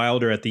a little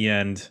wilder at the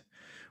end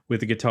with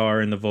the guitar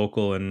and the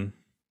vocal, and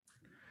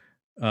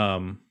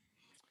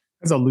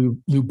there's a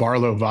Lou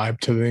Barlow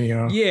vibe to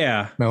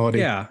the melody.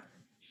 Yeah,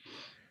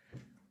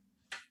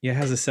 it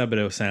has a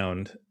Sebadoh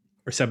sound,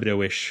 or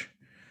Sebadoh-ish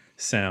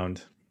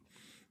sound.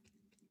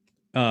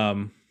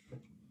 Yeah,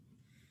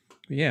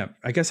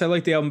 I guess I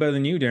like the album better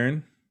than you,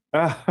 Darren.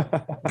 Why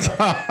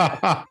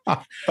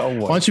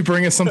don't you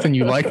bring us something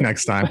you like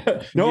next time?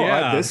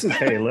 This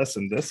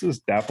is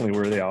definitely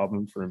worthy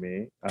album for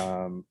me,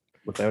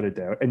 without a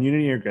doubt. And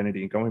Unity or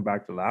Grenadine, going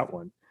back to that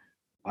one,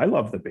 I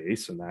love the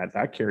bass, and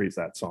that carries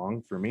that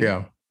song for me.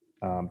 Yeah.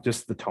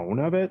 Just the tone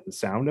of it, the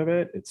sound of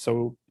it, it's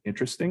so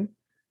interesting.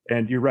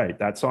 And you're right,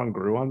 that song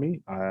grew on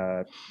me,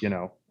 you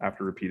know,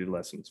 after repeated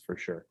lessons for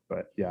sure.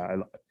 But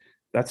yeah,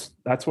 that's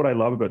what I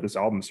love about this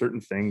album.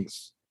 Certain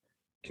things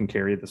can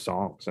carry the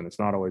songs, and it's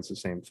not always the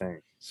same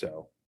thing.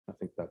 So I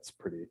think that's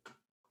pretty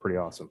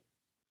awesome.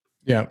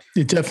 Yeah,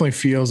 it definitely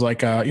feels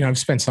like I've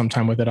spent some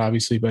time with it,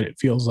 obviously, but it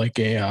feels like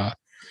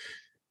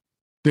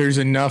there's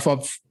enough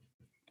up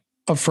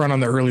front on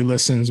the early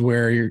listens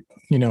where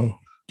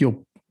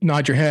you'll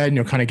nod your head and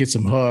you'll kind of get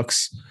some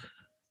hooks,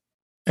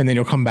 and then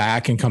you'll come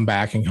back and come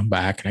back and come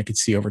back, and I could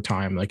see over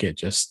time like it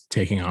just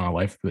taking on a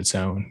life of its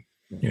own,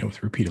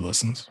 with repeated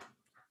listens.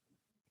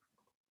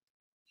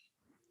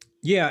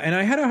 Yeah, and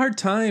I had a hard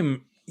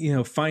time,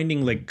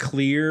 finding like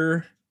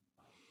clear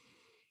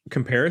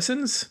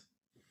comparisons.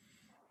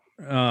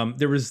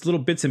 There was little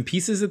bits and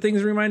pieces that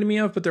things reminded me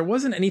of, but there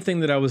wasn't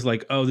anything that I was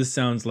like, oh, this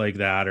sounds like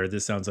that, or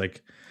this sounds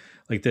like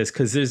this,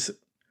 because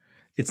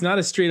it's not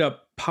a straight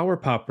up power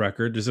pop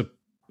record. There's a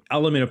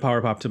element of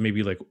power pop to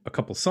maybe like a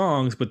couple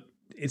songs, but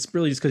it's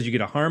really just because you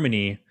get a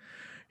harmony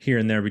here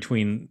and there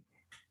between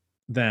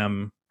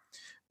them.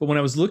 But when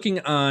I was looking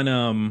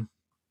on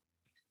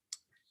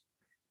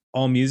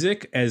All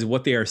Music as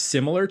what they are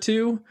similar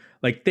to,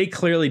 like they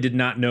clearly did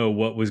not know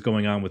what was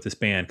going on with this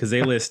band, because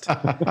they list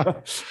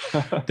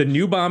the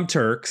New Bomb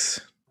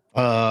Turks,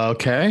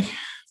 Okay,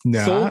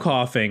 no, Soul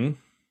Coughing,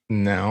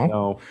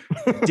 no,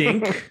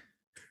 Dink,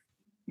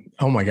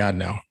 oh my god,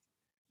 no,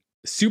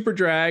 Super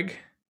Drag,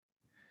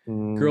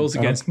 Girls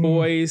Against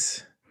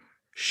Boys,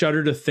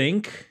 Shudder to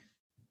Think,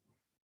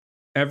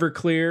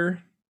 Everclear,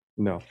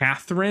 No.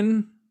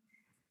 Catherine,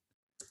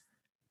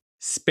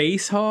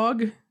 Space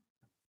Hog.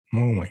 oh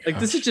my god, Like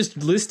this is just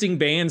listing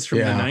bands from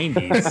the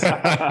 90s.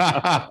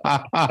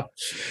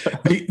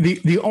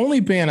 the only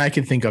band I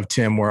can think of,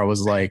 Tim, where I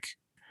was like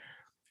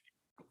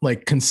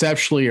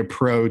conceptually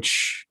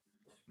approach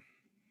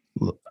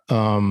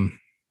sound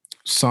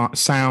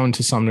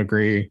to some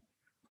degree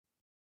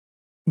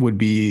would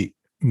be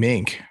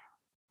Mink,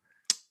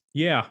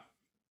 Yeah.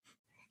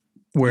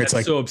 where That's it's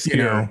like so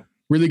obscure.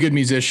 really good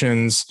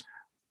musicians,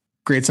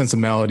 great sense of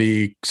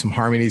melody, some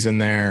harmonies in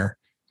there,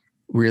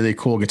 really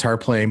cool guitar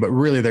playing, but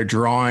really they're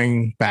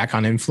drawing back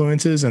on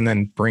influences and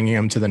then bringing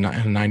them to the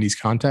 90s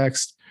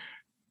context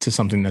to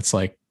something that's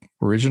like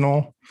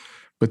original.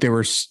 But they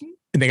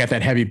got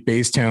that heavy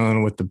bass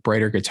tone with the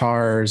brighter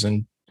guitars,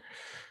 and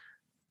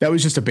that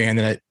was just a band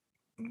that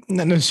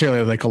not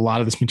necessarily like a lot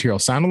of this material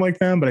sounded like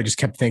them, but I just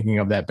kept thinking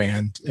of that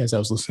band as I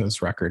was listening to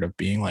this record, of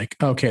being like,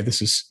 okay, I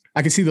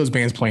could see those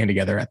bands playing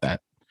together at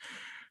that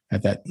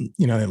that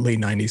late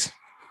 90s.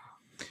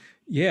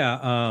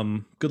 Yeah.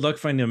 Good luck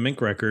finding a Mink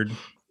record.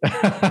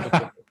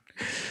 I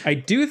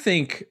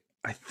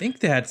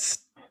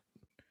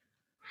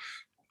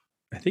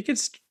think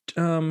it's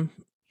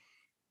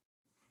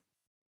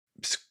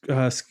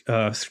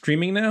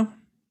Screaming Now.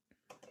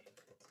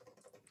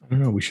 I don't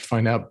know. We should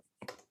find out.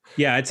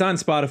 Yeah, it's on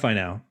Spotify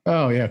now.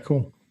 Oh yeah,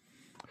 cool.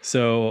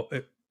 So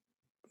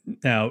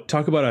now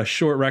talk about a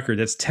short record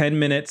that's 10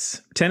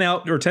 minutes, 10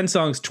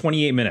 songs,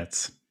 28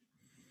 minutes.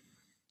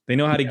 They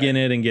know how to get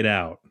in and get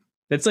out.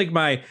 That's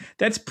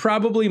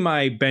probably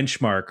my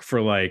benchmark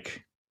for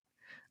like,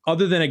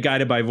 other than a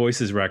Guided by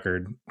Voices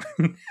record,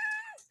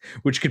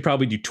 which could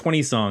probably do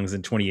 20 songs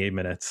in 28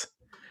 minutes.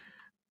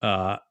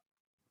 The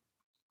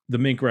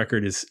Mink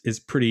record is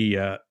pretty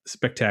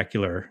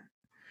spectacular.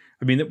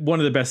 I mean, one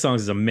of the best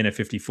songs is a minute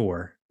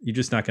 54. You're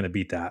just not going to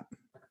beat that.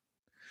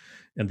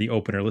 And the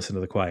opener, Listen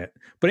to the Quiet.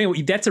 But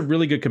anyway, that's a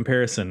really good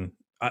comparison,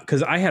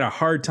 because I had a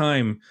hard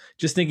time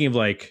just thinking of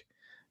like,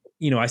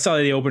 I saw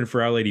they opened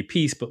for Our Lady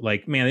Peace, but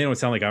like, man, they don't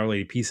sound like Our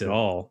Lady Peace at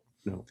all.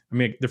 No. I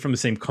mean, they're from the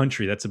same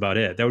country. That's about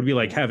it. That would be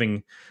like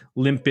having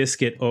Limp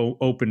Bizkit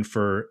open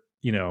for,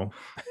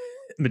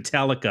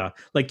 Metallica.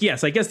 Like,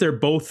 yes, I guess they're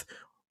both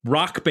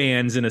rock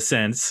bands in a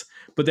sense,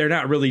 but they're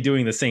not really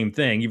doing the same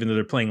thing, even though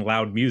they're playing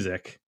loud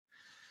music.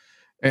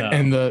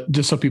 And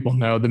just so people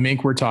know, the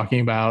Mink we're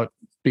talking about,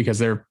 because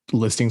their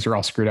listings are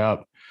all screwed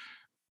up,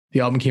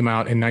 the album came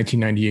out in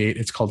 1998.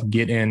 It's called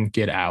Get In,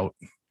 Get Out.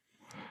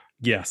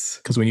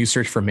 Yes. Because when you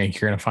search for Mink,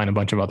 you're going to find a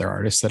bunch of other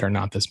artists that are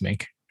not this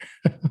Mink.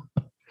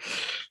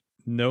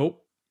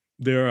 Nope.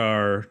 There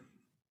are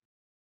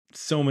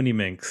so many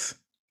Minks.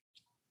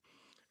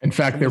 In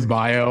fact, their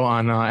bio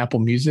on Apple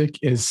Music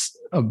is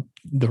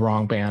the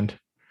wrong band.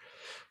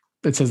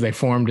 It says they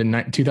formed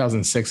in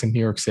 2006 in New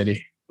York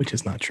City, which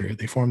is not true.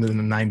 They formed in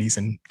the 90s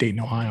in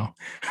Dayton, Ohio.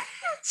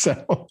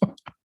 So,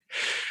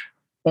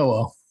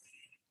 oh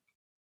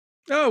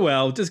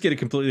well, Just get it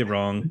completely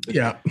wrong.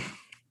 Yeah.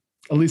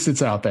 At least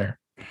it's out there.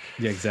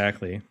 Yeah,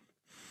 exactly.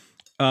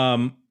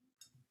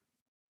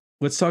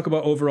 Let's talk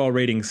about overall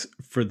ratings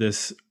for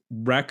this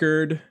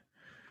record.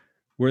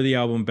 We're the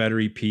album, Better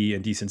EP,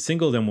 and Decent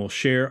Single. Then we'll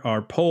share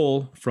our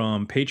poll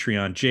from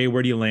Patreon. Jay,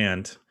 where do you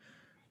land?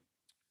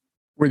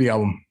 We're the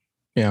album.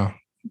 Yeah.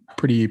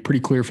 Pretty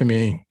clear for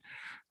me.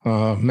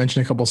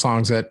 Mentioned a couple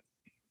songs that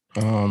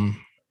don't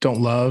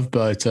love,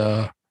 but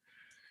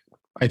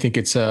I think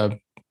it's an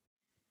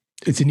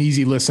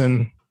easy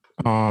listen.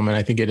 And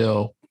I think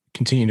it'll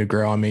continue to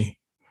grow on me.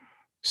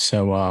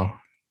 So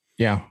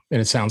yeah,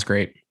 and it sounds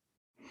great.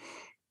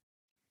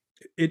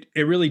 It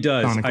really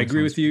does. Sonically I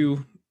agree with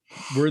you.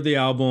 We're the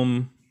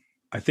album.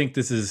 I think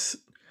this is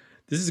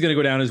going to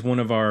go down as one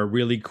of our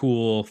really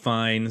cool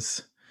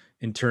finds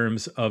in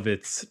terms of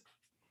its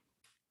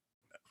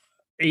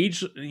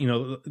age,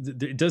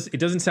 it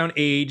doesn't sound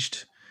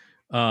aged.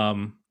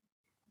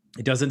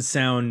 It doesn't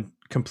sound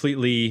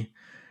completely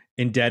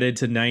indebted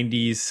to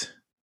 90s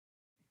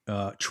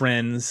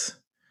trends.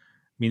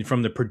 I mean,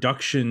 from the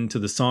production to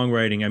the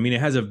songwriting, I mean,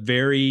 it has a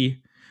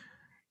very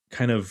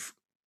kind of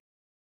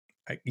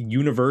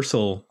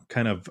universal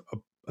kind of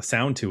a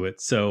sound to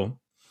it. So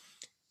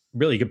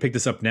really, you can pick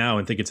this up now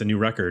and think it's a new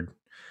record.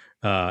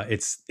 Well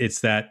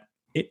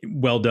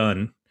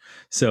done.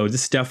 So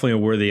this is definitely a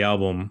worthy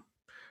album.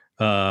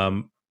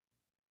 Darren,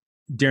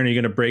 are you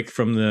going to break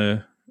from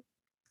the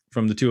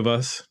two of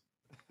us?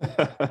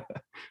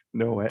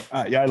 No way.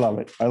 Yeah, I love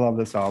it. I love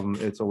this album.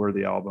 It's a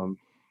worthy album.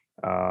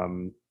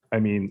 I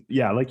mean,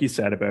 yeah, like you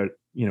said about,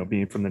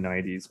 being from the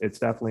 90s, it's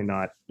definitely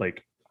not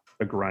like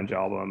a grunge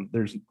album.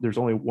 There's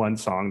only one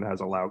song that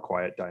has a loud,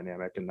 quiet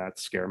dynamic, and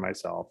that's Scare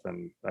Myself.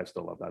 And I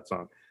still love that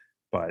song.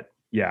 But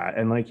yeah,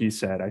 and like you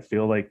said, I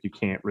feel like you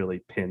can't really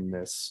pin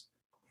this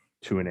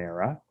to an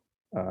era.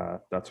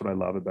 That's what I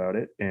love about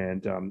it.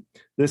 And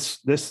this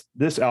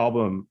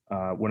album,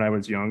 when I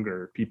was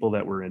younger, people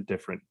that were in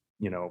different,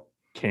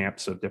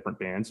 camps of different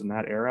bands in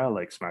that era,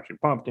 like Smashing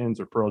Pumpkins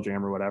or Pearl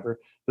Jam or whatever,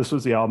 this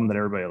was the album that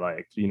everybody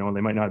liked. They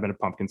might not have been a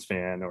Pumpkins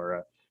fan or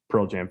a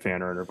Pearl Jam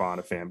fan or a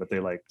Nirvana fan, but they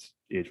liked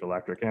Age of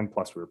Electric. And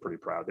plus, we were pretty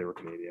proud they were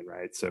Canadian,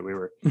 right? So we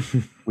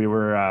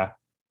were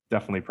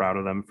definitely proud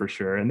of them for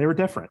sure. And they were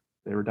different.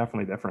 They were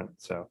definitely different.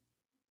 So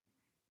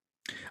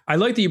I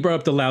like that you brought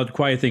up the loud,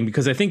 quiet thing,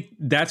 because I think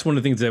that's one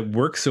of the things that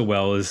works so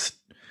well is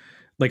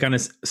like on a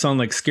song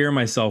like Scare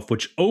Myself,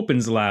 which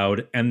opens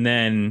loud and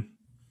then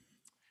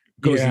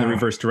goes in the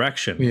reverse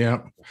direction. Yeah.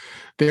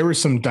 There were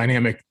some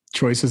dynamic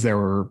choices.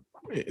 They're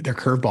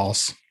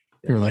curveballs.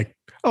 You're like,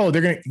 oh,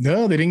 they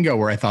didn't go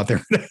where I thought they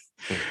were.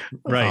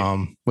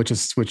 Right. Which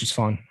is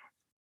fun.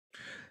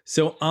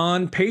 So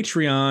on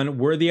Patreon,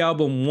 where the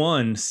album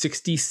won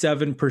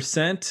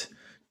 67%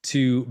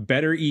 to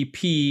Better EP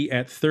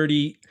at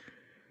 33%.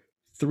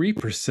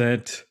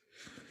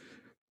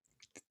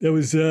 That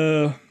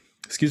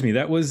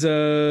was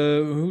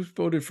who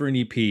voted for an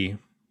EP?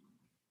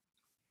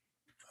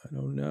 I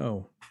don't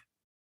know.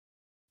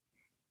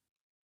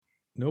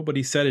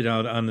 Nobody said it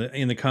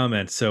in the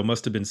comments, so it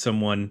must have been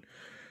someone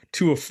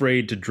too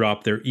afraid to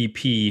drop their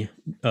EP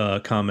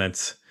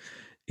comments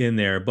in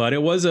there. But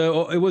that's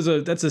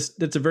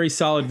a very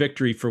solid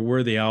victory for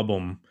Worthy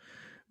Album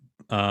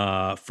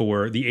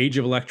for the Age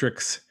of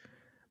Electric's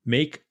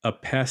Make a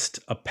Pest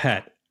a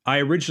Pet. I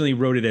originally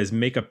wrote it as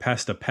Make a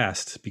Pest a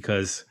Pest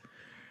because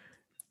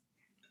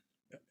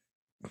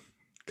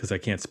I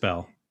can't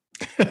spell.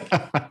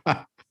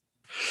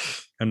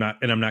 I'm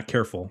not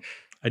careful.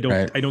 I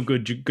don't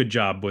good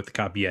job with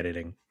copy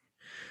editing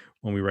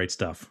when we write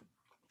stuff.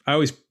 I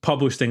always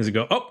publish things and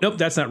go, oh, nope,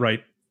 that's not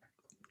right.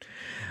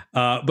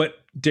 But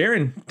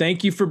Darren,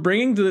 thank you for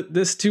bringing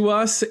this to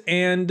us.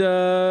 And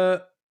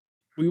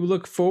we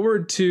look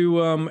forward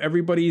to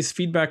everybody's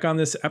feedback on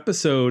this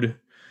episode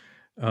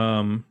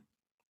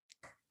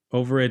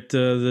over at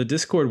the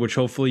Discord, which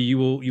hopefully you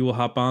will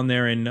hop on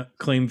there and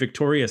claim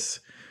victorious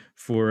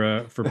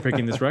for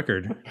picking this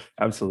record.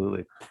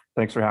 Absolutely.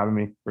 Thanks for having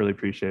me. Really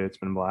appreciate it. It's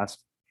been a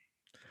blast.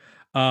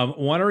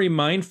 Want to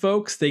remind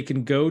folks they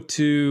can go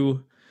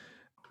to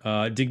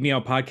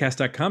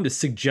digmeoutpodcast.com to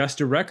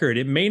suggest a record.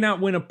 It may not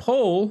win a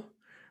poll,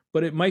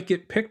 but it might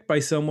get picked by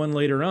someone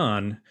later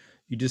on.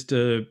 You just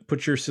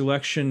put your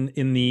selection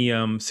in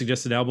the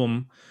suggested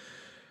album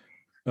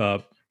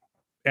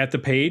at the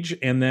page,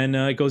 and then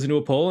it goes into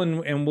a poll,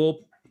 and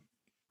we'll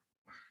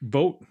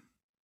vote.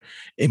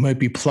 It might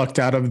be plucked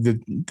out of the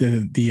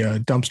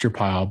dumpster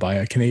pile by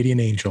a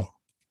Canadian angel.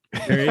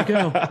 There you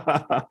go.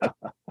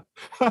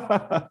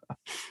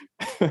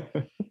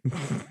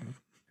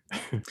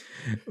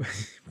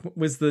 What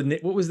was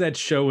that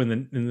show in the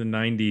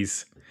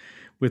 90s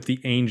with the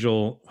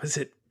angel? Was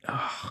it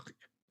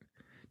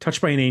Touched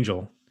by an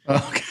Angel?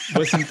 Okay.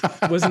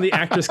 Wasn't the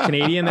actress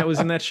Canadian that was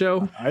in that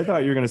show? I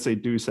thought you were going to say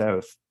Due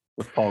South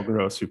with Paul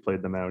Gross, who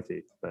played the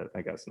Mountie, but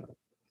I guess not.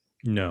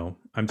 No,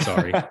 I'm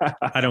sorry.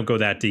 I don't go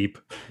that deep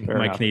in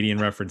my Canadian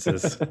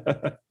references.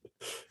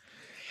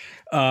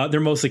 They're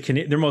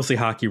mostly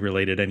hockey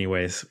related,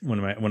 anyways.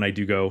 When I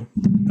do go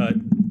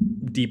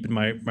deep in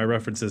my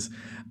references,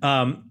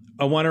 I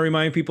want to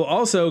remind people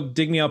also,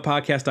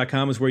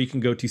 digmeoutpodcast.com is where you can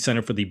go to sign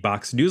up for the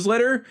box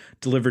newsletter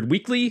delivered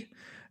weekly.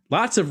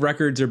 Lots of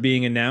records are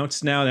being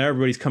announced now that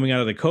everybody's coming out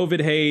of the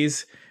COVID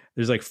haze.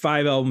 There's like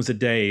 5 albums a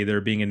day that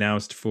are being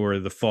announced for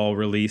the fall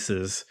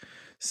releases.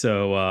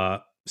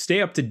 So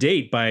stay up to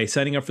date by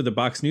signing up for the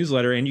box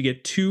newsletter, and you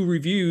get 2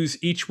 reviews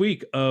each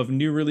week of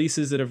new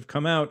releases that have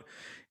come out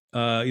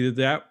either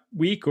that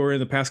week or in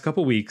the past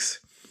couple weeks.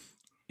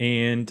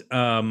 And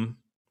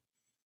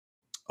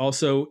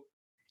also,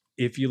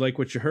 if you like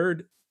what you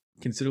heard,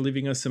 consider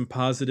leaving us some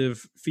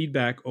positive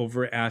feedback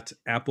over at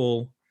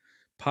Apple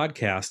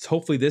Podcasts.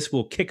 Hopefully this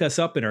will kick us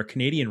up in our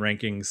Canadian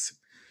rankings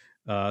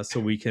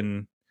so we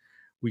can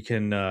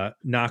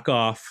knock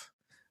off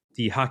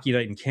the Hockey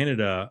Night in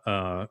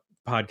Canada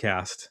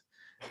podcast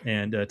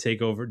and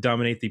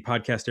dominate the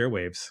podcast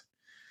airwaves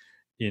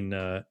in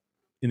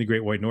in the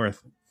Great White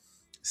North.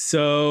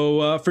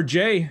 So for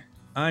Jay,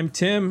 I'm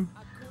Tim.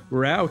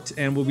 We're out,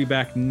 and we'll be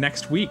back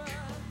next week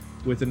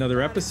with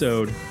another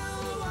episode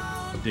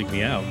of Dig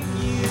Me Out.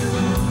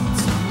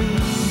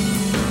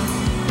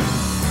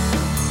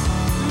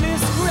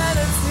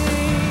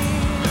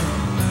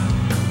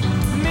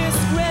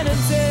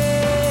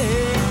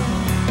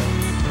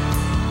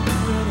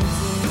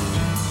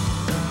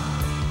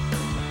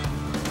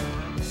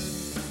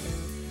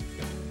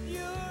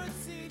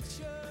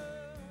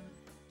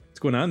 What's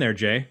going on there,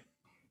 Jay?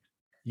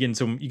 You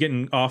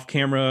getting off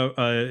camera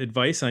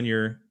advice on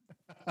your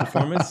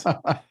performance?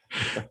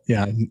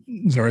 Yeah,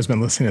 Zora's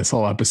been listening to this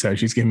whole episode.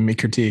 She's giving me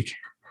critique.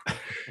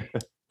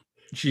 Should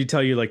she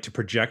tell you like to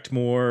project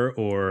more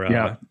or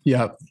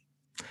yeah.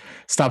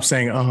 Stop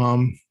saying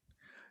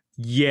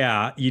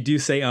Yeah, you do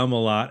say a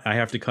lot. I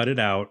have to cut it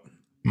out.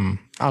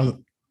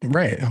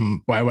 Right.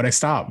 Why would I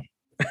stop?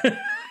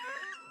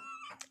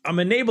 I'm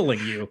enabling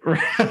you.